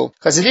HaKadosh Baruch Hu.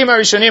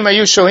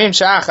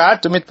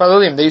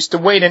 They used to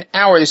wait an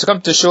hour. They used to come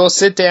to shul,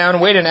 sit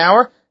down, wait an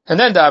hour, and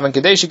then daven.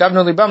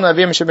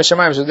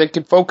 So they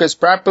could focus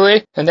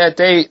properly and that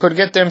they could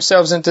get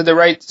themselves into the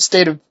right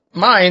state of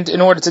mind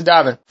in order to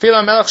daven.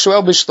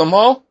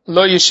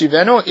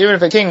 Even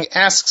if a king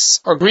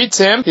asks or greets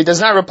him, he does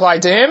not reply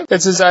to him.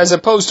 This is as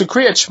opposed to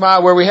Kriyat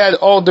Shema, where we had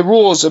all the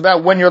rules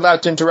about when you're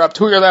allowed to interrupt,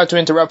 who you're allowed to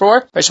interrupt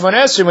for. By Shemon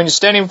Esrei, when you're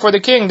standing before the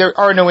king, there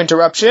are no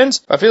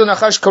interruptions. Even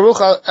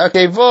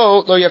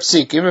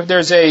if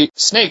there's a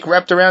snake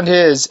wrapped around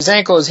his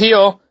ankle, his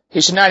heel,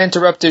 he should not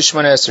interrupt his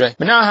Shemon Esrei.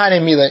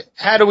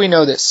 How do we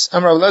know this?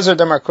 Amar Elazar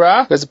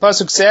Damakra, because the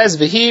pasuk says,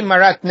 "V'hi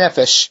marat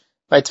nefesh."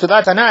 By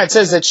Tfilat Hana, it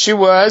says that she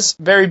was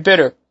very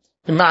bitter.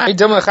 Because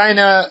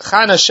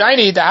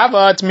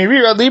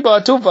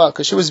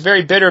she was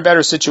very bitter about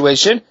her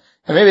situation.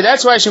 And maybe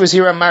that's why she was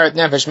here on Marat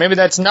Nefesh. Maybe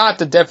that's not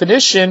the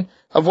definition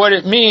of what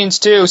it means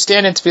to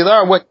stand in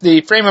Tefillah, or what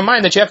the frame of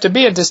mind that you have to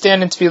be in to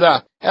stand in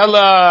Tefillah. So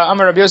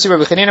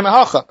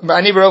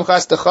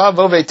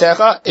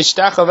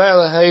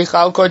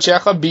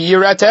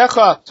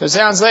it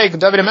sounds like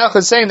David HaMelech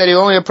is saying that he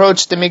only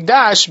approached the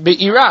Mikdash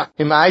be'ira.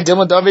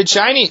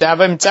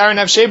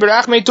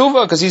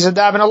 Because he's a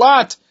daven a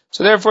lot.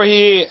 So therefore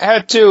he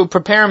had to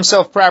prepare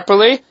himself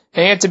properly,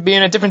 and he had to be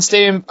in a different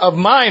state of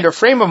mind or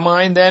frame of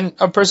mind than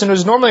a person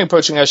who's normally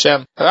approaching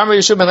Hashem. Bow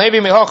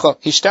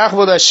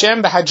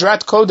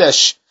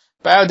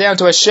down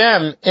to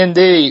Hashem in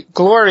the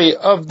glory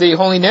of the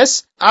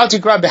holiness.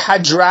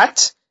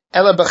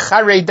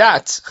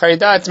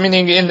 Charedat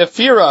meaning in the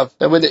fear of.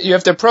 You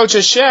have to approach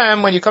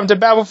Hashem when you come to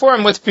bow before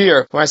Him with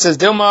fear. When it says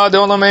Dilma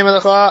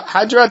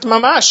Hadrat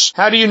Mamash,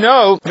 how do you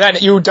know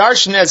that you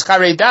darshan as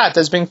charedat,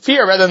 as being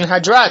fear rather than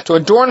hadrat, to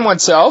adorn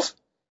oneself?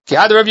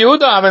 Like Rav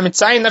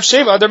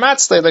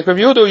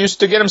Yehuda used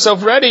to get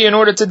himself ready in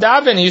order to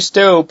daven. He used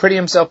to pretty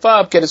himself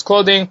up, get his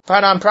clothing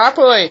put on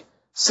properly.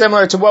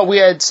 Similar to what we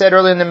had said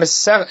earlier in the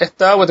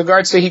Masechta with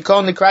regards to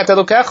Hikon Likrat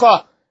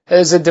Elokecha.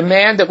 There's a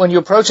demand that when you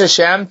approach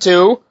Hashem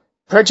to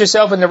put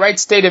yourself in the right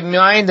state of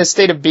mind, the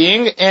state of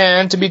being,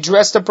 and to be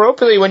dressed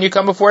appropriately when you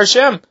come before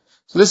Hashem.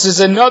 So this is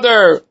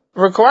another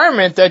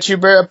requirement that you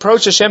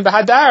approach Hashem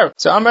b'hadar.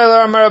 So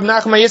Amar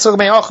Nachman Yitzchak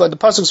Me'ocha, the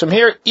pasuk from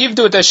here,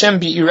 Ivdu et Hashem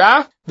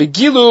bi'ira,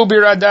 v'gilu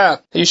birada.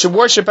 You should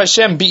worship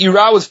Hashem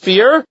bi'ira with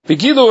fear,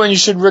 v'gilu, and you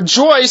should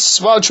rejoice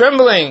while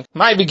trembling.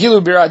 My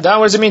v'gilu birada,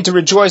 what does it mean to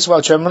rejoice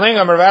while trembling?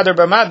 Amar Vadar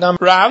B'matnam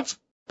Rav,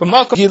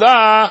 b'malka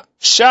gila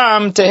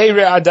sham tehei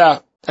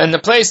re'ada. And the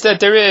place that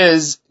there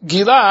is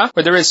gila,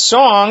 where there is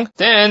song,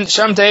 then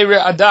sham tehei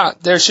re'ada,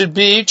 there should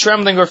be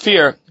trembling or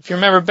fear. If you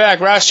remember back,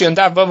 Rashi on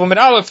Daf Vav Amud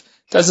Aleph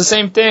does the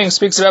same thing,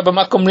 speaks about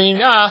b'makom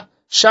rina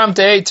sham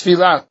tehei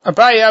tefillah.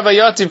 Abaye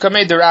avayotiv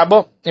kamei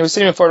derabo. He was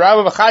sitting before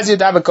Rabba, v'chazi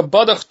yadav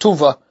kabodach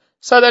tuva.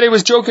 Saw that he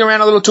was joking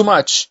around a little too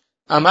much.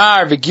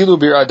 Amar v'gilu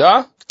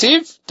birada.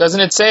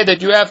 Doesn't it say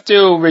that you have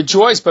to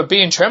rejoice but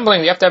be in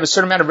trembling? You have to have a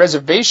certain amount of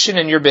reservation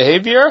in your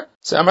behavior?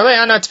 So Amarle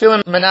ana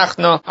tefillin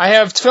menachno. I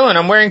have tefillin.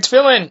 I'm wearing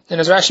tefillin. And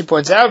as Rashi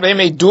points out,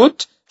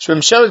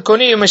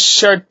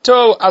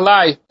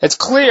 it's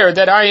clear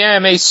that I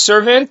am a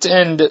servant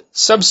and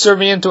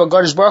subservient to a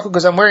Kadosh Baruch Hu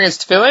because I'm wearing his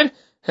tefillin.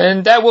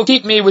 And that will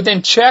keep me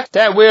within check.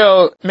 That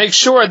will make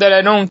sure that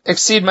I don't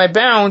exceed my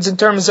bounds in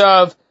terms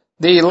of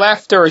the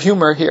laughter or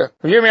humor here.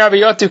 Again, Rabbi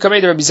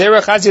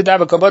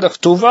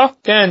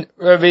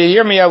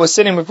Yirmiyah was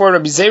sitting before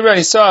Rabbi Zera and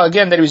he saw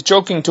again that he was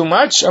joking too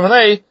much.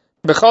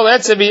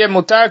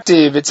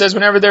 It says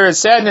whenever there is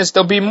sadness,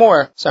 there'll be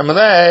more. So he gave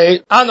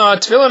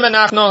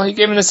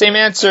him the same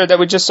answer that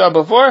we just saw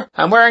before.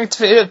 I'm wearing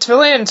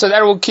tefillin, so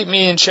that will keep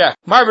me in check.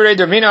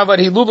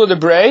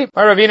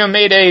 Ravina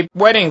made a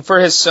wedding for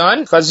his son.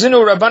 He said that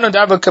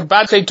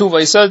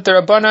the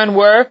Rabbanan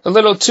were a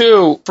little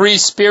too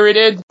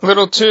free-spirited, a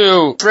little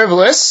too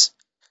frivolous.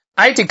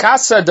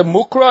 Aitikasa de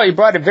Mukra, he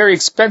brought a very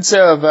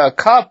expensive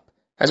cup.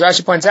 As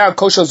Rashi points out,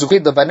 kosho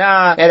zuchid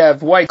levana, made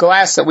of white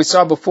glass that we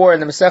saw before in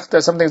the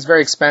Masechta, something that's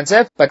very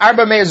expensive. But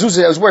arba mea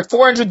zuzah, it was worth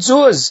 400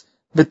 zuz.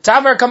 But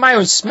tavar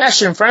kamayim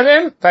smashed in front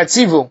of him,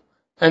 vatzivu.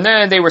 And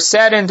then they were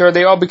saddened, or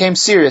they all became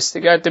serious.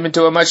 They got them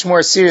into a much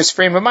more serious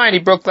frame of mind.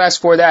 He broke glass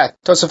for that.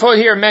 Tosafot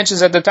here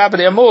mentions at the top of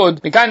the Amud,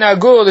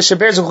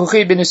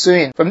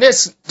 from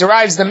this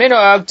derives the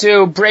minhag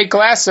to break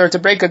glass or to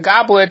break a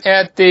goblet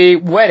at the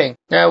wedding.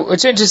 Now,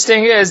 what's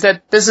interesting is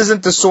that this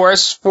isn't the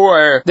source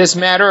for this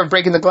matter of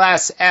breaking the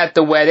glass at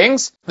the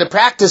weddings. The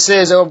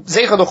practices of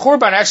Zeicha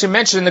L'Churban actually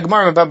mentioned in the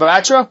Gemara of Baba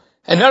Batra,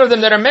 and none of them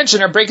that are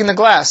mentioned are breaking the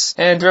glass.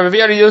 And Rabbi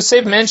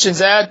Yosef mentions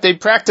that the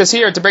practice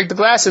here to break the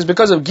glass is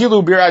because of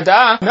Gilu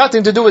Birada,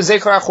 nothing to do with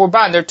Zeichar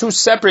HaChurban. They're two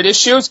separate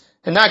issues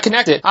and not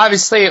connected.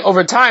 Obviously,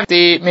 over time,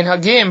 the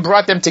Minhagim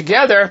brought them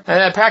together, and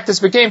that practice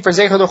became for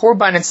Zeichar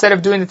HaChurban, instead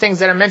of doing the things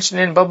that are mentioned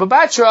in Baba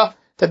Batra,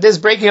 that this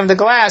breaking of the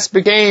glass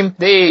became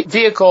the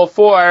vehicle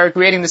for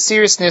creating the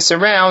seriousness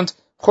around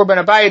Churban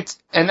Abayit,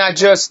 and not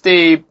just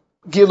the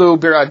Gilu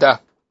Birada.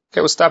 Okay,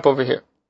 we'll stop over here.